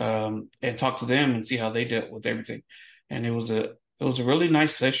 and talk to them and see how they dealt with everything. And it was a really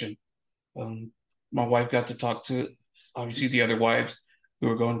nice session. Um, my wife got to talk to obviously the other wives who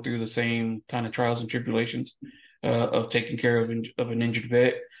were going through the same kind of trials and tribulations of taking care of an injured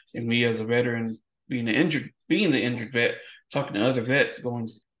vet, and me as a veteran being the injured vet, talking to other vets going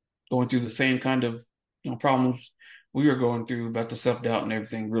through the same kind of problems we were going through about the self doubt and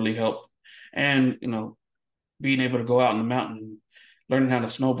everything really helped. And being able to go out in the mountain, learning how to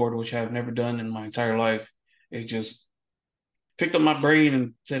snowboard, which I've never done in my entire life, it just picked up my brain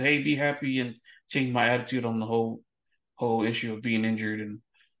and said, "Hey, be happy," and changed my attitude on the whole issue of being injured, and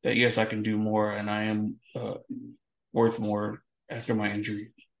that yes, I can do more, and I am worth more after my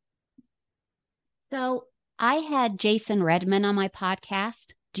injury. So, I had Jason Redman on my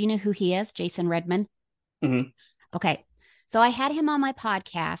podcast. Do you know who he is? Jason Redman? Hmm. Okay. So, I had him on my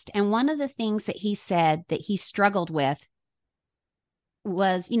podcast. And one of the things that he said that he struggled with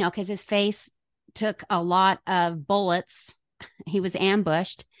was, because his face took a lot of bullets, he was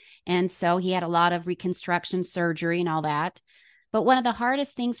ambushed. And so he had a lot of reconstruction surgery and all that. But one of the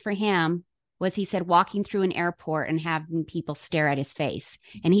hardest things for him was, he said, walking through an airport and having people stare at his face.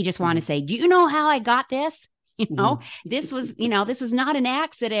 And he just wanted to Hmm. say, "Do you know how I got this?" Hmm. This was not an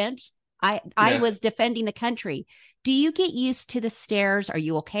accident. I Yeah. was defending the country. Do you get used to the stares? Are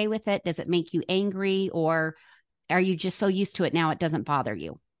you okay with it? Does it make you angry, or are you just so used to it now it doesn't bother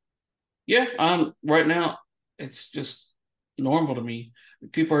you? Yeah. Right now, it's just normal to me.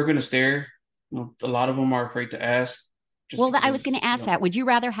 People are going to stare. A lot of them are afraid to ask just Well, I was going because, to ask that. Would you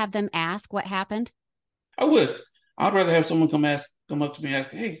rather have them ask what happened? I would. I'd rather have someone come up to me and ask,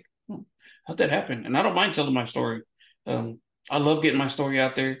 "Hey, how'd that happen?" And I don't mind telling my story. Um, I love getting my story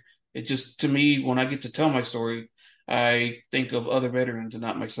out there. It just, to me, when I get to tell my story, I think of other veterans and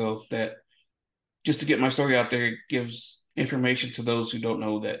not myself that just to get my story out there, it gives information to those who don't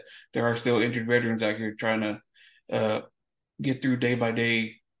know that there are still injured veterans out here trying to uh, get through day by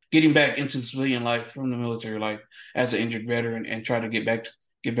day, getting back into civilian life from the military life as an injured veteran, and try to get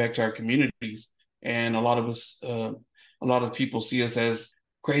back to our communities. And a lot of people see us as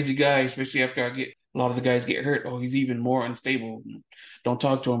crazy guy, especially after I get a lot of the guys get hurt. Oh, he's even more unstable. Don't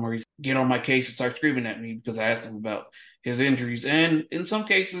talk to him, or he's get on my case and start screaming at me because I asked him about his injuries. And in some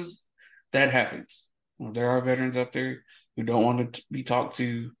cases, that happens. There are veterans out there who don't want to be talked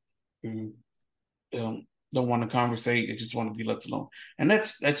to, who don't want to conversate, they just want to be left alone. And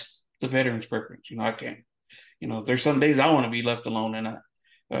that's the veteran's preference. I can't. There's some days I want to be left alone and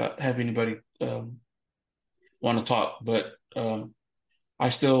not have anybody want to talk. But I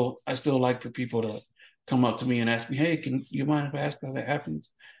still like for people to come up to me and ask me, "Hey, can you mind if I ask how that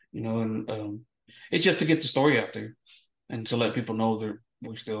happens?" And it's just to get the story out there and to let people know that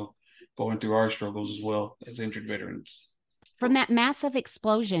we're still going through our struggles as well as injured veterans. From that massive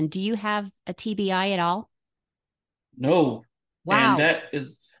explosion, do you have a TBI at all? No, and Wow. that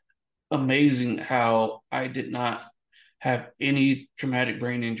is amazing how I did not have any traumatic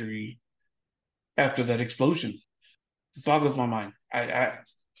brain injury after that explosion. It boggles my mind. I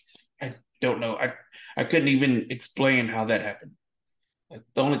don't know. I couldn't even explain how that happened. Like,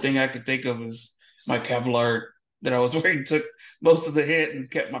 the only thing I could think of is my Kevlar that I was wearing took most of the hit and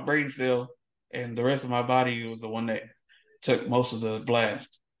kept my brain still, and the rest of my body was the one that took most of the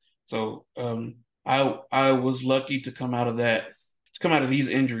blast. So I was lucky to come out of these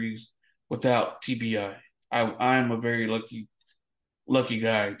injuries without TBI. I'm a very lucky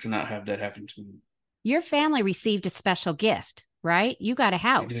guy to not have that happen to me. Your family received a special gift, right? You got a I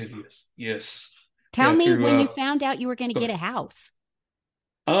house. did, yes, yes, Tell yeah. me Through when you found out you were going to go get ahead. a house.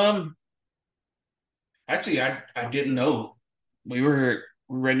 Um, Actually, I didn't know. We were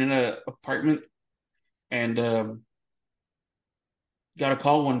renting an apartment and got a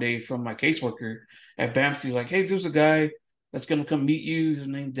call one day from my caseworker at BAMS. He's like, "Hey, there's a guy that's gonna come meet you. His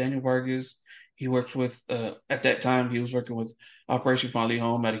name's Daniel Vargas. He works with at that time he was working with Operation Finally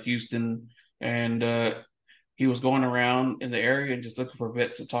Home out of Houston, and he was going around in the area and just looking for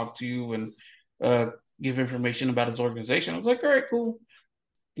vets to talk to and uh, give information about his organization." I was like, "All right, cool.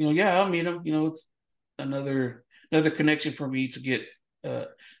 Yeah, I'll meet him. It's another connection for me uh,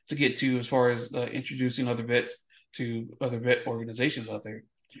 to get to as far as introducing other vets to other vet organizations out there."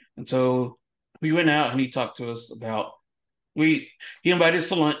 And so we went out and he talked to us about we he invited us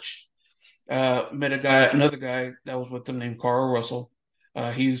to lunch. Met another guy that was with him named Carl Russell.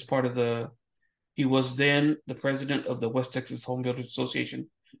 He was he was then the president of the West Texas Home Builders Association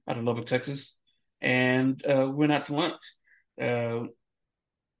out of Lubbock, Texas, and went out to lunch. Uh,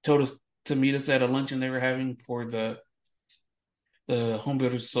 Told us to meet us at a luncheon they were having for the Home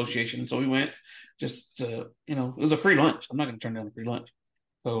Builders Association. So we went. Just it was a free lunch. I'm not going to turn down a free lunch.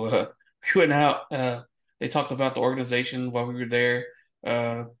 So we went out. They talked about the organization while we were there.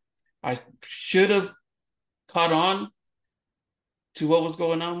 Uh, I should have caught on to what was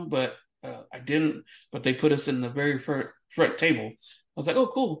going on, but I didn't. But they put us in the very front table. I was like, "Oh,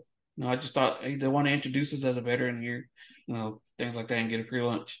 cool." I just thought, hey, they want to introduce us as a veteran here, things like that, and get a free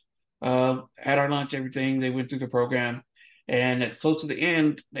lunch. Had our lunch, everything. They went through the program, and at close to the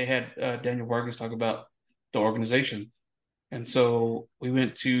end, they had Daniel Vargas talk about the organization, and so we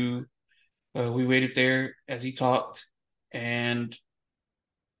waited there as he talked, and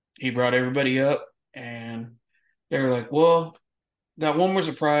he brought everybody up, and they were like, "Well, got one more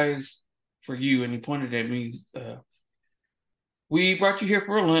surprise for you," and he pointed at me. We brought you here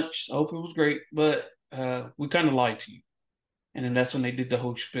for a lunch. I hope it was great, but we kind of lied to you. And then that's when they did the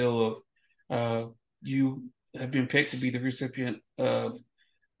whole spiel of you have been picked to be the recipient of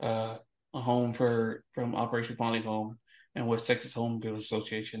a home from Operation Finally Home and West Texas Home Builders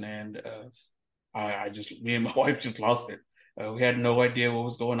Association. And me and my wife just lost it. We had no idea what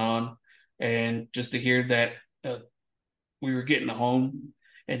was going on. And just to hear that uh, we were getting a home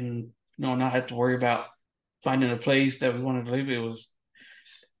and not have to worry about finding a place that we wanted to live, it was,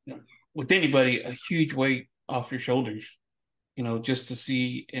 with anybody, a huge weight off your shoulders, just to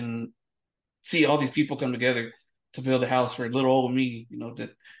see all these people come together to build a house for little old me, that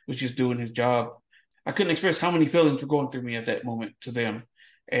was just doing his job. I couldn't express how many feelings were going through me at that moment to them.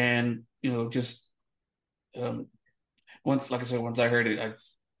 And, just um, like I said, once I heard it,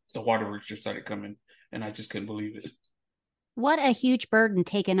 the waterworks just started coming and I just couldn't believe it. What a huge burden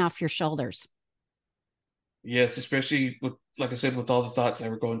taken off your shoulders. Yes, especially with, like I said, with all the thoughts that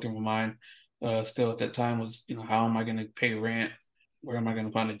were going through my mind, still at that time was, how am I going to pay rent? Where am I going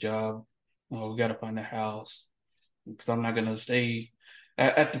to find a job? We got to find a house because I'm not going to stay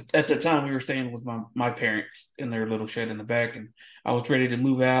at the time we were staying with my parents in their little shed in the back, and I was ready to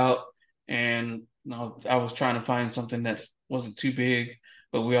move out, and I was trying to find something that wasn't too big,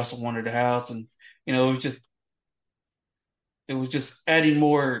 but we also wanted a house, and it was just adding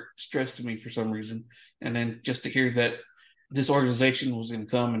more stress to me for some reason, and then just to hear that this organization was going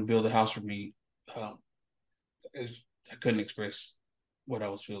to come and build a house for me, um, I couldn't express what I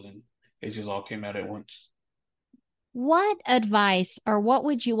was feeling. It just all came out at once. What advice or what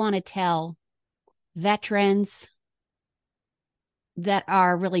would you want to tell veterans that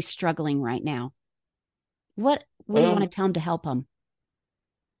are really struggling right now? What would you want to Um, tell them to help them?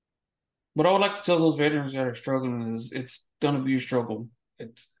 What I would like to tell those veterans that are struggling is it's going to be a struggle.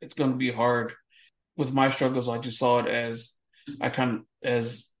 It's going to be hard. With my struggles, I just saw it as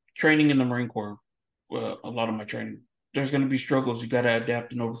as training in the Marine Corps. A lot of my training, there's going to be struggles. You got to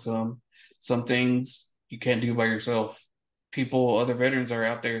adapt and overcome. Some things you can't do by yourself. Other veterans are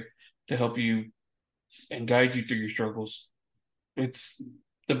out there to help you and guide you through your struggles. It's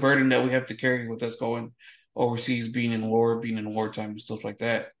the burden that we have to carry with us going overseas, being in war, being in wartime, and stuff like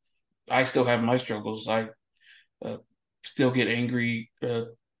that. I still have my struggles. I uh, still get angry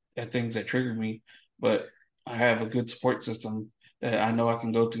at things that trigger me, but I have a good support system that I know I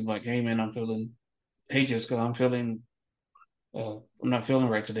can go to. Like, hey man, hey Jessica, I'm not feeling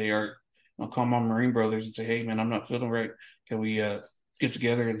right today, or I'll call my Marine brothers and say, hey man, I'm not feeling right. Can we get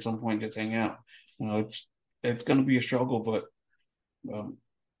together at some point, just hang out? It's going to be a struggle, but um,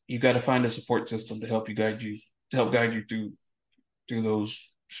 you got to find a support system to help guide you through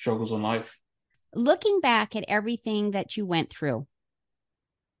those struggles in life. Looking back at everything that you went through,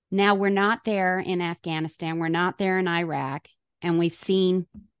 now we're not there in Afghanistan, we're not there in Iraq, and we've seen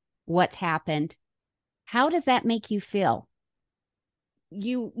what's happened. How does that make you feel?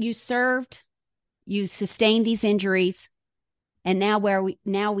 You served, you sustained these injuries, and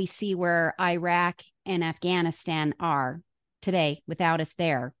now we see where Iraq and Afghanistan are today without us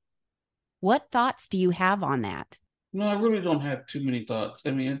there. What thoughts do you have on that? No, I really don't have too many thoughts.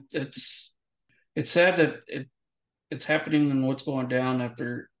 I mean, it's sad that it's happening and what's going down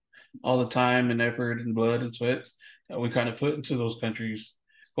after all the time and effort and blood and sweat that we kind of put into those countries,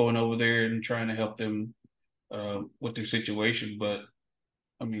 going over there and trying to help them with their situation. But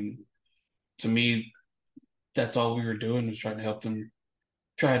I mean, to me, that's all we were doing was trying to help them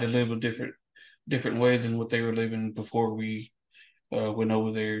try to live a different ways than what they were living before we went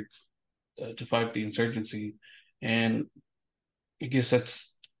over there to fight the insurgency. And I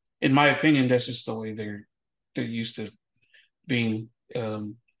guess in my opinion, that's just the way they're used to being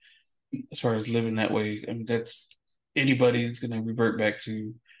as far as living that way. I mean, that's anybody's going to revert back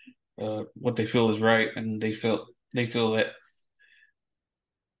to what they feel is right, and they feel that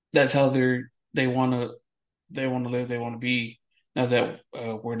that's how they want to live, they want to be. Now that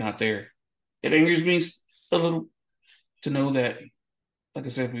we're not there, it angers me a little to know that, like I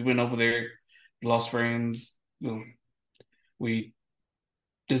said, we went over there, lost friends, we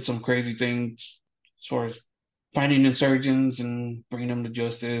did some crazy things as far as finding insurgents and bringing them to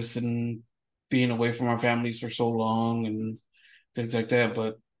justice and being away from our families for so long and things like that.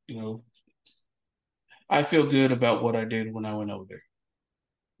 But you know, I feel good about what I did when I went over there.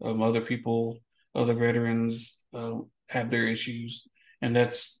 Other people, other veterans have their issues, and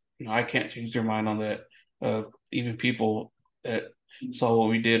that's I can't change their mind on that. Even people that saw what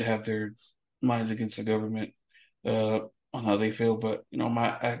we did have their minds against the government uh, on how they feel. But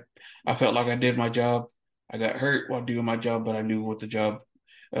I felt like I did my job. I got hurt while doing my job, but I knew what the job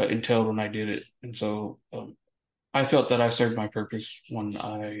entailed when I did it, and so I felt that I served my purpose when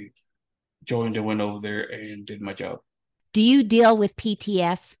I joined and went over there and did my job. Do you deal with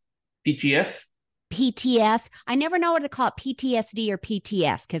PTS? PTF? PTS. I never know what to call it, PTSD or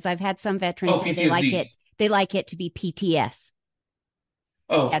PTS, because I've had some veterans Oh, say they like it. PTSD. They like it to be PTS.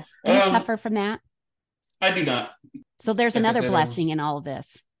 Oh, Yeah. Do you suffer from that? I do not. So there's Like I another said, I blessing was in all of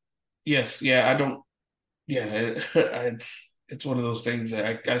this. yes, yeah. I don't. Yeah, it's one of those things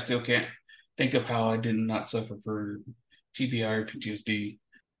that I still can't think of how I did not suffer for TBI or PTSD.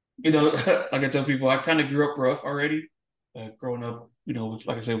 Like I tell people, I kind of grew up rough already, growing up.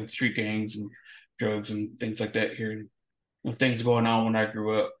 Like I said, with street gangs and drugs and things like that here. Things going on when I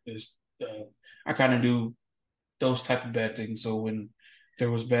grew up is I kind of knew those type of bad things. So when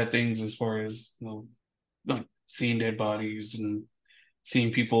there was bad things as far as like seeing dead bodies and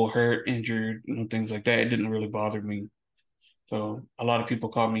seeing people hurt, injured, things like that, it didn't really bother me. So a lot of people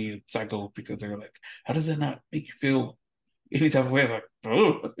call me a psycho because they're like, "How does that not make you feel any type of way?" Like,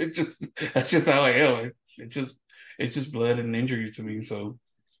 oh, that's just how I am. It's just blood and injuries to me. So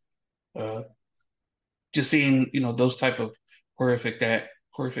uh, just seeing those type of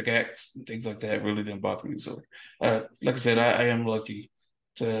horrific acts and things like that really didn't bother me. So, like I said, I am lucky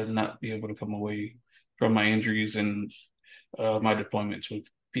to not be able to come away from my injuries and my deployments with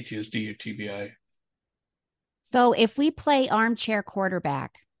PTSD or TBI. So if we play armchair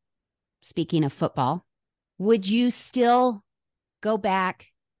quarterback, speaking of football, would you still go back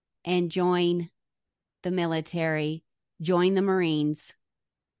and join the military, join the Marines,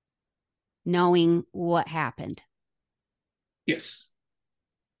 knowing what happened? Yes,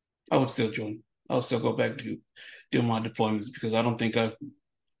 I would still join. I would still go back to do my deployments because I don't think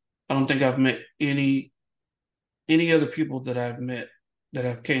I've met any other people that I've met that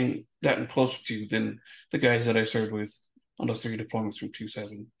have gotten closer to than the guys that I served with on those three deployments from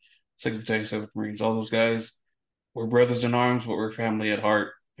 27, 2nd Battalion, 7th Marines. All those guys were brothers in arms, but we're family at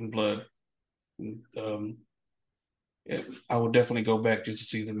heart and blood. And, I would definitely go back just to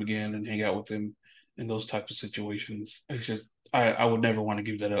see them again and hang out with them in those types of situations. It's just I would never want to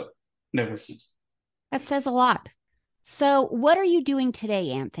give that up. Never. That says a lot. So, what are you doing today,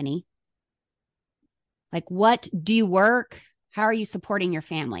 Anthony? Like, what do you work? How are you supporting your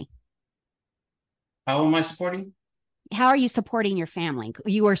family? How am I supporting? How are you supporting your family?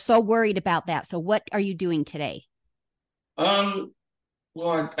 You were so worried about that. So, what are you doing today? Um,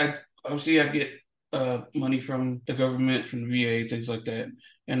 well, I obviously I get money from the government, from the VA, things like that,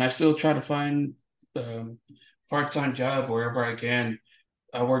 and I still try to find um part-time job wherever I can.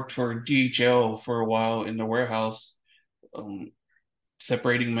 I worked for DHL for a while in the warehouse, um,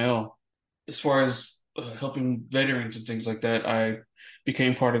 separating mail. As far as helping veterans and things like that, I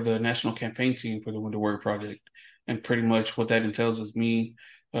became part of the national campaign team for the Winter Warrior Project. And pretty much what that entails is me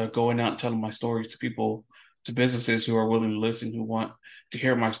going out and telling my stories to people, to businesses who are willing to listen, who want to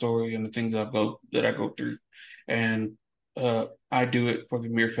hear my story and the things that I go through. And I do it for the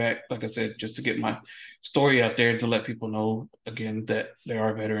mere fact, like I said, just to get my story out there to let people know again that there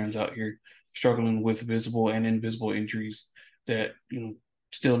are veterans out here struggling with visible and invisible injuries that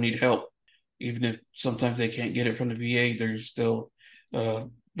still need help even if sometimes they can't get it from the VA. There's still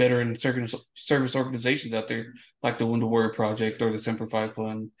veteran service organizations out there like the Wounded Warrior Project or the Simplify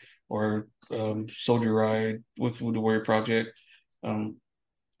Fund or Soldier Ride with Wounded Warrior Project um,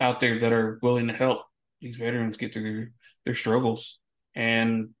 out there that are willing to help these veterans get through their struggles.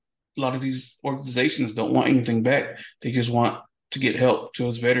 And a lot of these organizations don't want anything back. They just want to get help to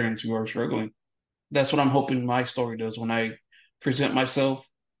us veterans who are struggling. That's what I'm hoping my story does when I present myself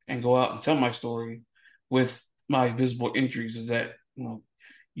and go out and tell my story with my visible injuries is that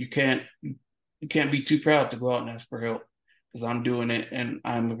you can't you can't be too proud to go out and ask for help because I'm doing it and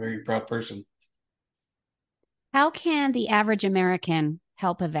I'm a very proud person. How can the average American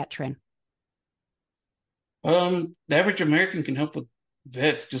help a veteran? The average American can help with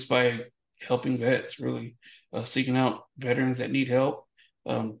vets just by helping vets, really, seeking out veterans that need help,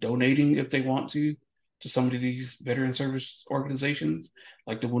 donating if they want to some of these veteran service organizations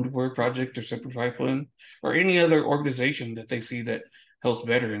like the Wounded Warrior Project or Simplify Fund or any other organization that they see that helps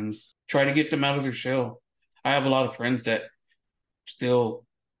veterans. Try to get them out of their shell. I have a lot of friends that still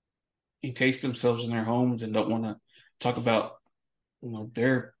encase themselves in their homes and don't want to talk about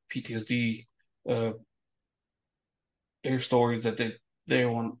their PTSD, uh, their stories that they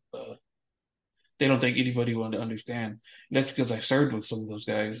want they don't think anybody will understand. And that's because I served with some of those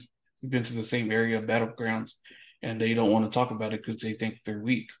guys. We've been to the same area of battlegrounds, and they don't want to talk about it because they think they're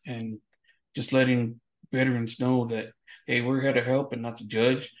weak. And just letting veterans know that hey, we're here to help and not to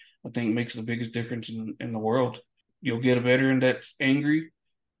judge, I think makes the biggest difference in the world. You'll get a veteran that's angry,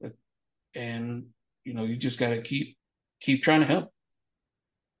 and you just got to keep trying to help.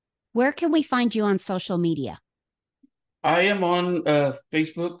 Where can we find you on social media? I am on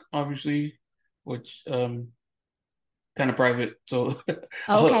Facebook, obviously, which kind of private. So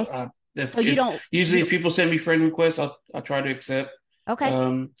Oh, okay. So you if don't, usually if people send me friend requests, I'll try to accept. okay.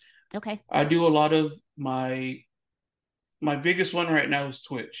 Um, Okay. I do a lot of my biggest one right now is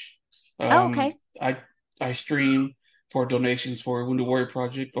Twitch. Oh, okay. I stream for donations for Wounded Warrior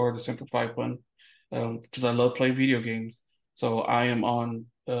Project or the Simplify Fund because I love playing video games. So I am on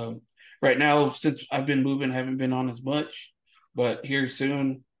right now since I've been moving, I haven't been on as much, but here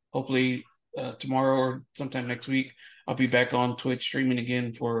soon, hopefully tomorrow or sometime next week, I'll be back on Twitch streaming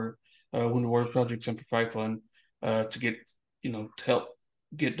again for Wounded Warrior Project Simplify Fund to get to help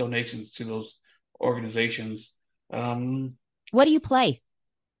get donations to those organizations. Um, What do you play?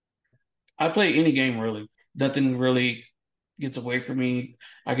 I play any game really. Nothing really gets away from me.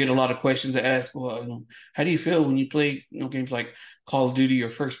 I get a lot of questions to ask. Well, how do you feel when you play, games like Call of Duty or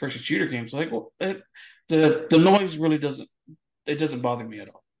first person shooter games? Like, well, the noise really doesn't bother me at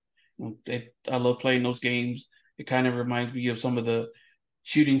all. I love playing those games. It kind of reminds me of some of the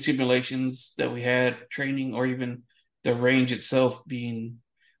shooting simulations that we had training, or even the range itself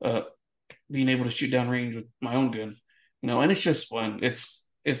uh, being able to shoot down range with my own gun. And it's just fun. It's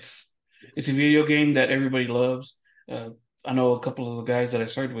a video game that everybody loves. I know a couple of the guys that I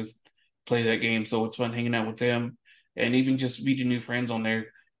started with play that game, so it's fun hanging out with them, and even just meeting new friends on there,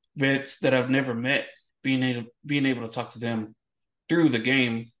 vets that I've never met, being able to talk to them through the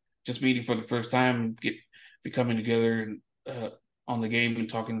game, just meeting for the first time, be coming together and on the game and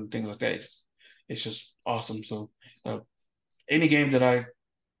talking and things like that. It's just awesome. So uh, any game that I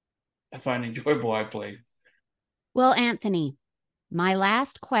find enjoyable, I play. Well, Anthony, my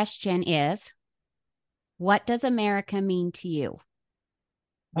last question is, what does America mean to you?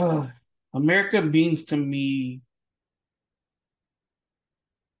 Uh, America means to me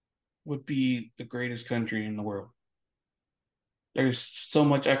would be the greatest country in the world. There's so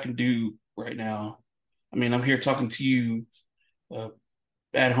much I can do right now. I mean, I'm here talking to you uh,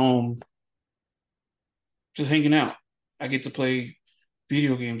 at home, just hanging out. I get to play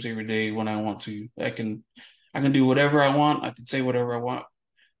video games every day when I want to. I can do whatever I want. I can say whatever I want.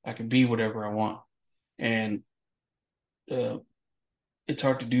 I can be whatever I want. And uh, it's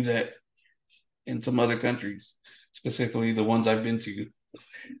hard to do that in some other countries, specifically the ones I've been to.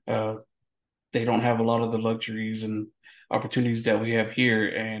 Uh, they don't have a lot of the luxuries and opportunities that we have here,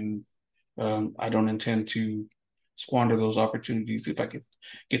 and I don't intend to squander those opportunities if I could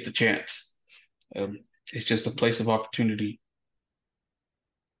get the chance. It's just a place of opportunity.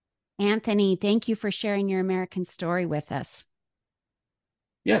 Anthony, thank you for sharing your American story with us.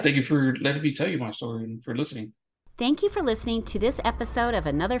 Yeah, thank you for letting me tell you my story and for listening. Thank you for listening to this episode of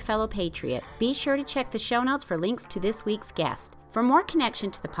Another Fellow Patriot. Be sure to check the show notes for links to this week's guest. For more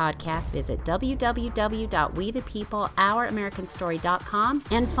connection to the podcast, visit www.wethepeopleouramericanstory.com.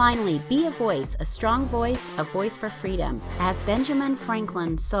 And finally, be a voice, a strong voice, a voice for freedom. As Benjamin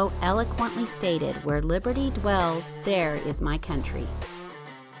Franklin so eloquently stated, where liberty dwells, there is my country.